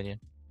 in my opinion.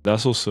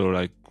 That's also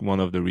like one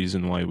of the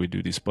reasons why we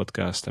do this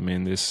podcast. I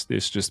mean, this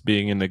just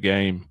being in the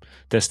game,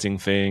 testing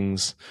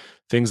things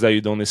that you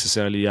don't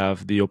necessarily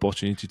have the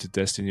opportunity to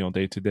test in your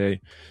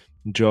day-to-day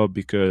job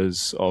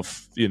because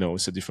of,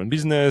 it's a different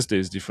business,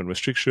 there's different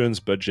restrictions,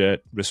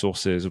 budget,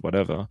 resources,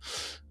 whatever,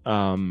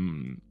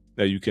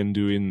 that you can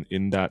do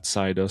in that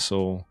side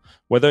also.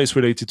 Whether it's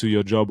related to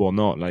your job or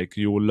not, like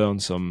you will learn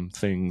some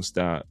things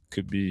that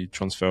could be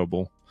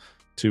transferable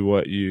to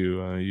what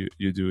you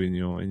do in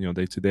your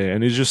day to day,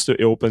 and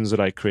it opens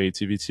like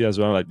creativity as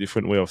well, like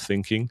different way of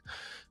thinking,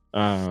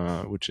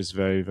 which is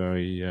very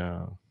very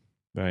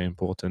very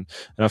important.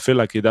 And I feel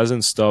like it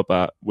doesn't stop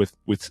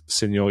with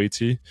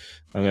seniority.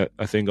 And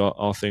I think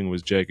our thing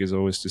with Jake is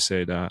always to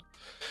say that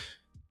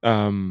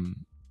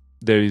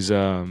there is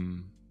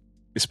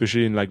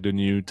especially in like the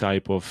new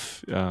type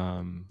of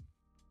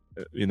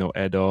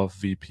head of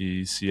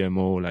VP,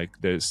 CMO, like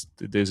there's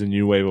a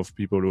new wave of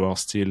people who are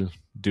still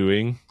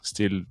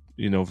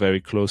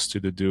very close to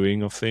the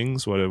doing of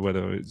things,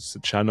 whether it's a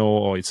channel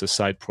or it's a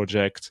side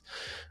project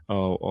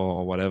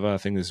or whatever. I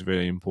think it's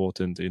very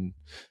important in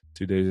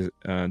today's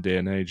day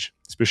and age,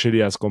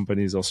 especially as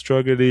companies are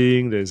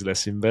struggling, there's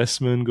less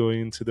investment going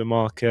into the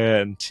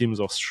market and teams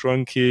are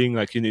shrinking.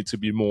 Like you need to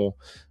be more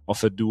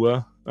of a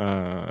doer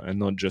and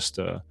not just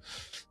a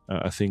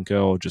thinker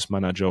or just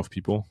manager of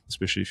people,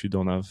 especially if you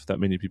don't have that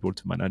many people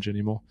to manage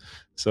anymore.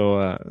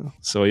 So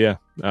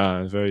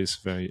very,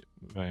 very,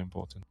 very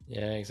important.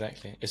 Yeah,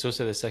 exactly. It's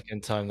also the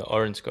second time that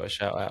Oren's got a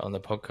shout out on the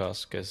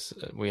podcast, because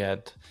we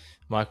had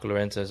Michael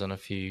Lorenzes on a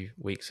few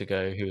weeks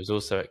ago, who was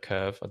also at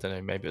Curve. I don't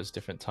know, maybe it was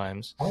different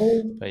times.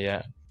 But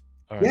yeah.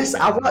 Yes,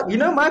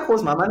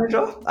 Michael's my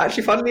manager.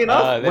 Actually, funnily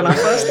enough, when I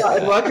first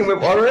started working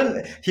with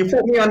Oren, he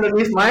put me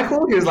underneath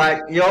Michael. He was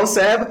like, "Yo,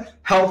 Seb,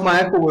 help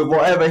Michael with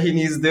whatever he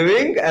needs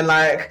doing." And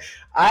like,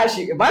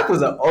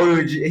 Michael's an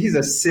OG. He's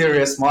a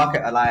serious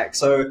marketer. Like,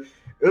 so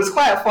it was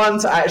quite fun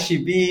to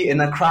actually be in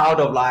a crowd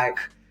of like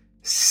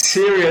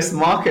serious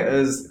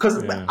marketers, because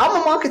I'm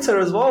a marketer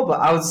as well,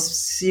 but I would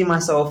see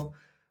myself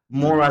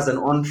more as an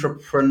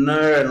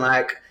entrepreneur and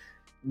like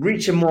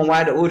reaching more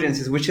wider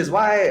audiences, which is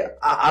why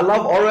I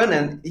love Oren.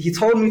 And he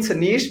told me to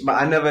niche,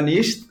 but I never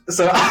niched.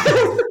 So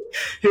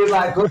he was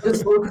like, go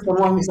just focus on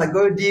one. He's like,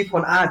 go deep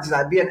on ads. He's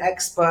like, be an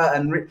expert.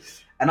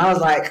 And I was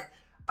like,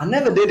 I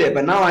never did it,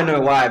 but now I know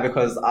why,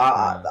 because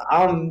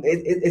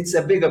it's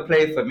a bigger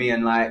play for me.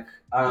 And like,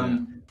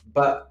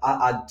 but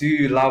I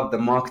do love the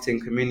marketing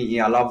community.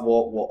 I love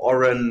what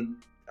Oren,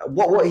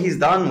 what he's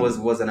done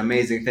was an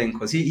amazing thing,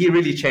 because he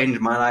really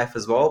changed my life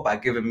as well by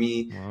giving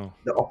me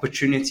the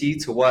opportunity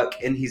to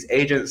work in his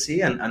agency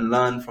and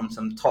learn from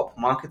some top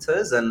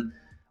marketers. And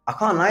I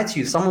can't lie to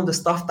you, some of the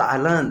stuff that I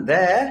learned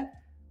there,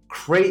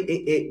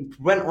 it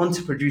went on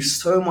to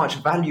produce so much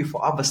value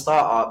for other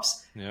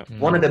startups.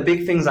 One of the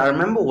big things I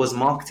remember was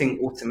marketing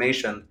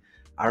automation.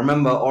 I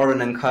remember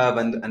Oren and Curve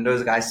and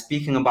those guys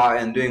speaking about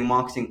it and doing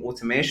marketing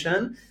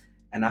automation.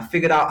 And I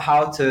figured out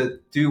how to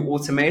do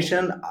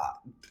automation.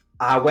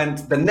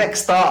 The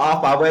next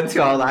startup I went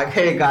to, I was like,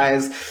 hey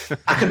guys,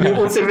 I can do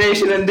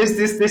automation and this,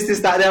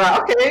 that. They're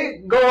like, okay,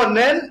 go on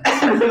then.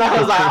 And I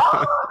was like,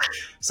 oh.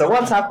 So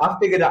once I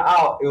figured it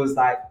out, it was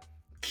like,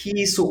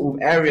 key sort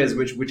of areas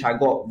which I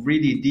got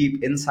really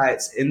deep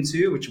insights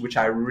into, which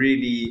I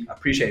really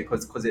appreciate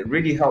because it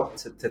really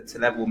helped to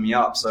level me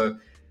up. So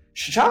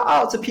shout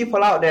out to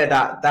people out there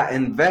that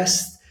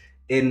invest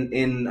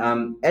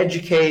in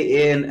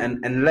educating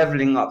and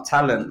leveling up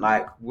talent.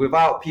 Like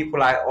without people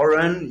like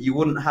Oren, you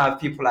wouldn't have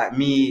people like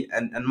me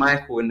and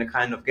Michael in the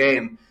kind of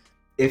game.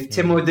 If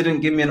Timo didn't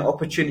give me an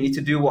opportunity to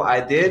do what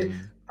I did,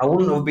 I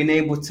wouldn't have been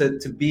able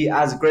to be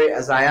as great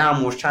as I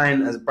am or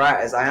shine as bright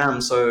as I am.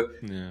 So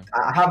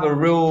I have a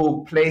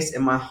real place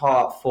in my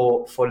heart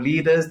for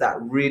leaders that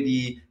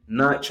really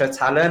nurture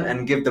talent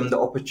and give them the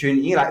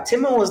opportunity. Like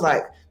Timo was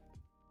like,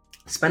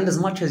 spend as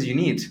much as you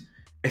need.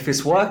 If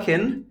it's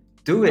working,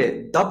 do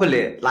it, double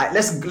it. Like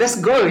let's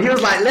go. He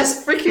was like,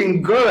 let's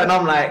freaking go. And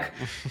I'm like,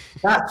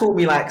 that taught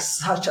me like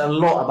such a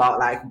lot about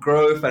like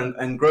growth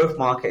and growth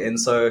marketing.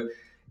 So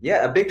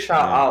yeah, a big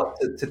shout out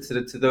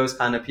to those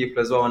kind of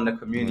people as well in the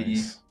community.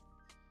 Nice.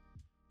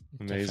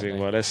 Amazing.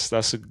 Well,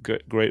 that's a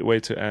great way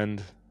to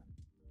end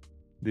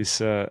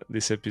this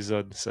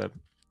episode, Seb.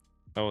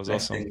 That was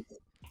awesome.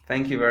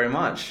 Thank you very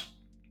much.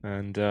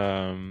 And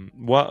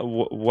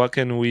what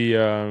can we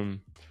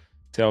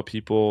tell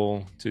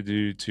people to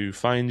do to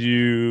find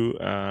you,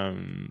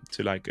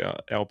 to like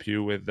help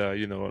you with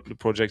the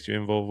project you're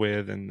involved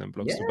with and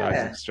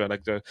Block2Bags, etc.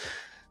 Like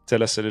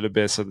tell us a little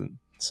bit so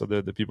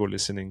the people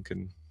listening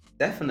can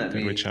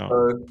definitely reach out.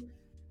 So,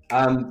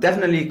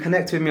 definitely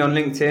connect with me on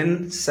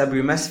LinkedIn,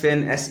 Sebuh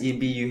Mesfin,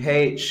 Sebuh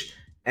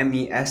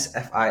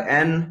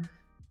Mesfin.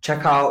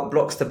 Check out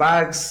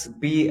Blocks2Bags,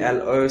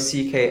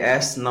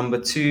 BLOCKS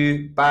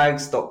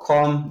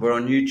 2bags.com. We're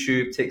on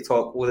YouTube,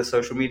 TikTok, all the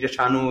social media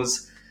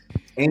channels.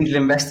 Angel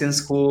Investing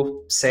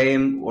School,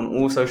 same on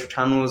all social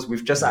channels.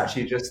 We've just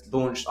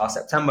launched our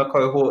September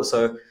cohort.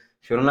 So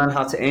if you want to learn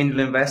how to angel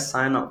invest,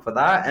 sign up for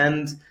that.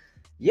 And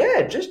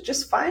yeah,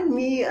 just find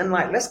me and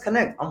like, let's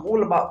connect. I'm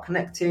all about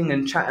connecting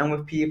and chatting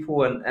with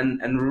people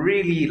and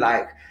really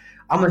like,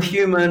 I'm a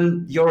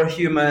human, you're a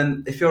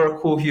human. If you're a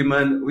cool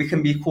human, we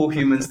can be cool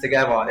humans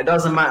together. It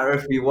doesn't matter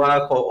if we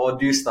work or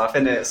do stuff,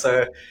 innit?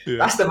 So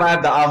that's the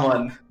vibe that I'm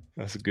on.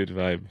 That's a good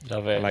vibe.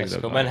 Love it. I like that's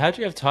that cool. vibe. Man, how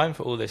do you have time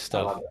for all this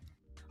stuff?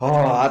 Oh,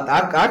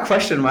 I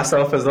question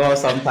myself as well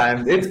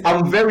sometimes.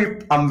 I'm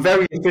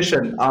very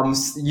efficient.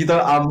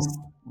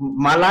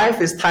 My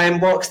life is time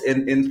boxed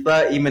in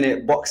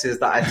 30-minute boxes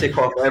that I tick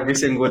off every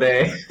single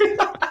day.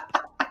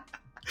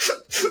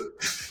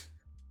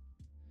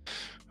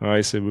 All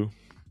right, Sebuh.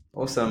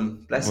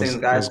 Awesome. Blessings,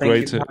 guys.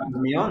 Thank you for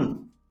having me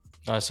on.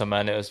 Nice one,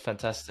 man. It was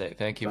fantastic.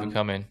 Thank you for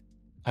coming.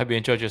 Hope you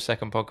enjoyed your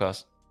second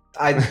podcast.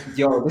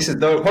 This is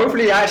dope.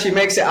 Hopefully it actually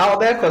makes it out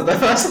there because the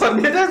first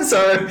one didn't.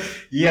 So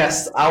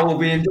yes, I will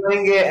be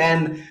enjoying it.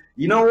 And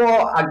you know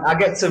what? I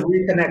get to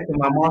reconnect with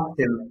my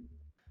marketing.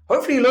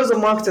 Hopefully loads of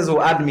marketers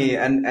will add me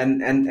and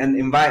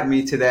invite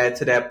me to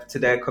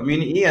their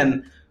community.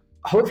 And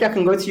hopefully I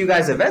can go to you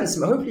guys'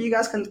 events. Hopefully you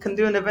guys can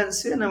do an event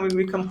soon and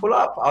we can pull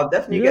up. I'll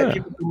definitely get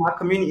people from my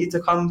community to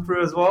come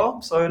through as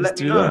well. So let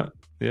me know. That.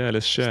 Yeah,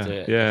 let's share.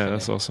 Let's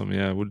That's awesome.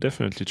 Yeah, we'll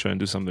definitely try and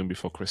do something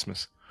before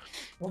Christmas.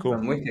 Cool.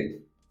 Awesome,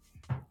 wicked.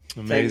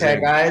 Amazing. Take care,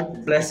 guys.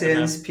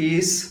 Blessings,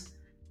 peace.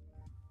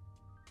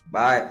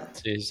 Bye.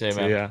 See you soon,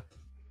 man. See ya.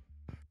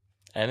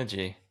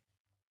 Energy.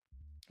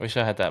 Wish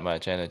I had that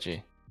much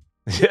energy.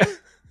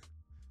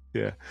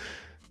 Yeah.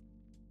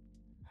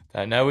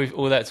 Now we've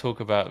all that talk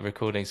about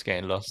recordings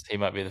getting lost. He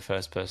might be the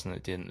first person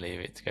that didn't leave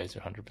it to go to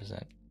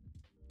 100%.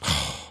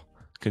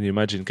 Can you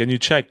imagine? Can you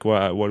check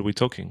what we're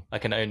talking? I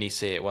can only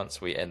see it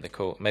once we end the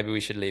call. Maybe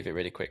we should leave it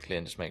really quickly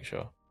and just make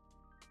sure.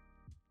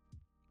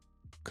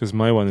 Because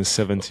my one is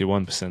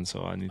 71%,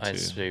 so I need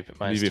Mine's to stupid.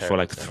 Mine's leave it for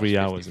like terrible. 3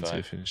 hours 55. until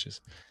it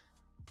finishes.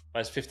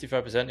 Mine's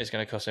 55%. It's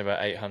going to cost me about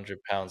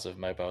 £800 of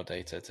mobile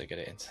data to get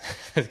it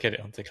to get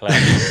it onto cloud.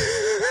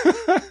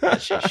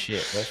 Actually,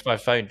 shit. What if my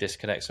phone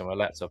disconnects on my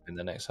laptop in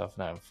the next half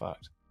an hour? I'm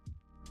fucked.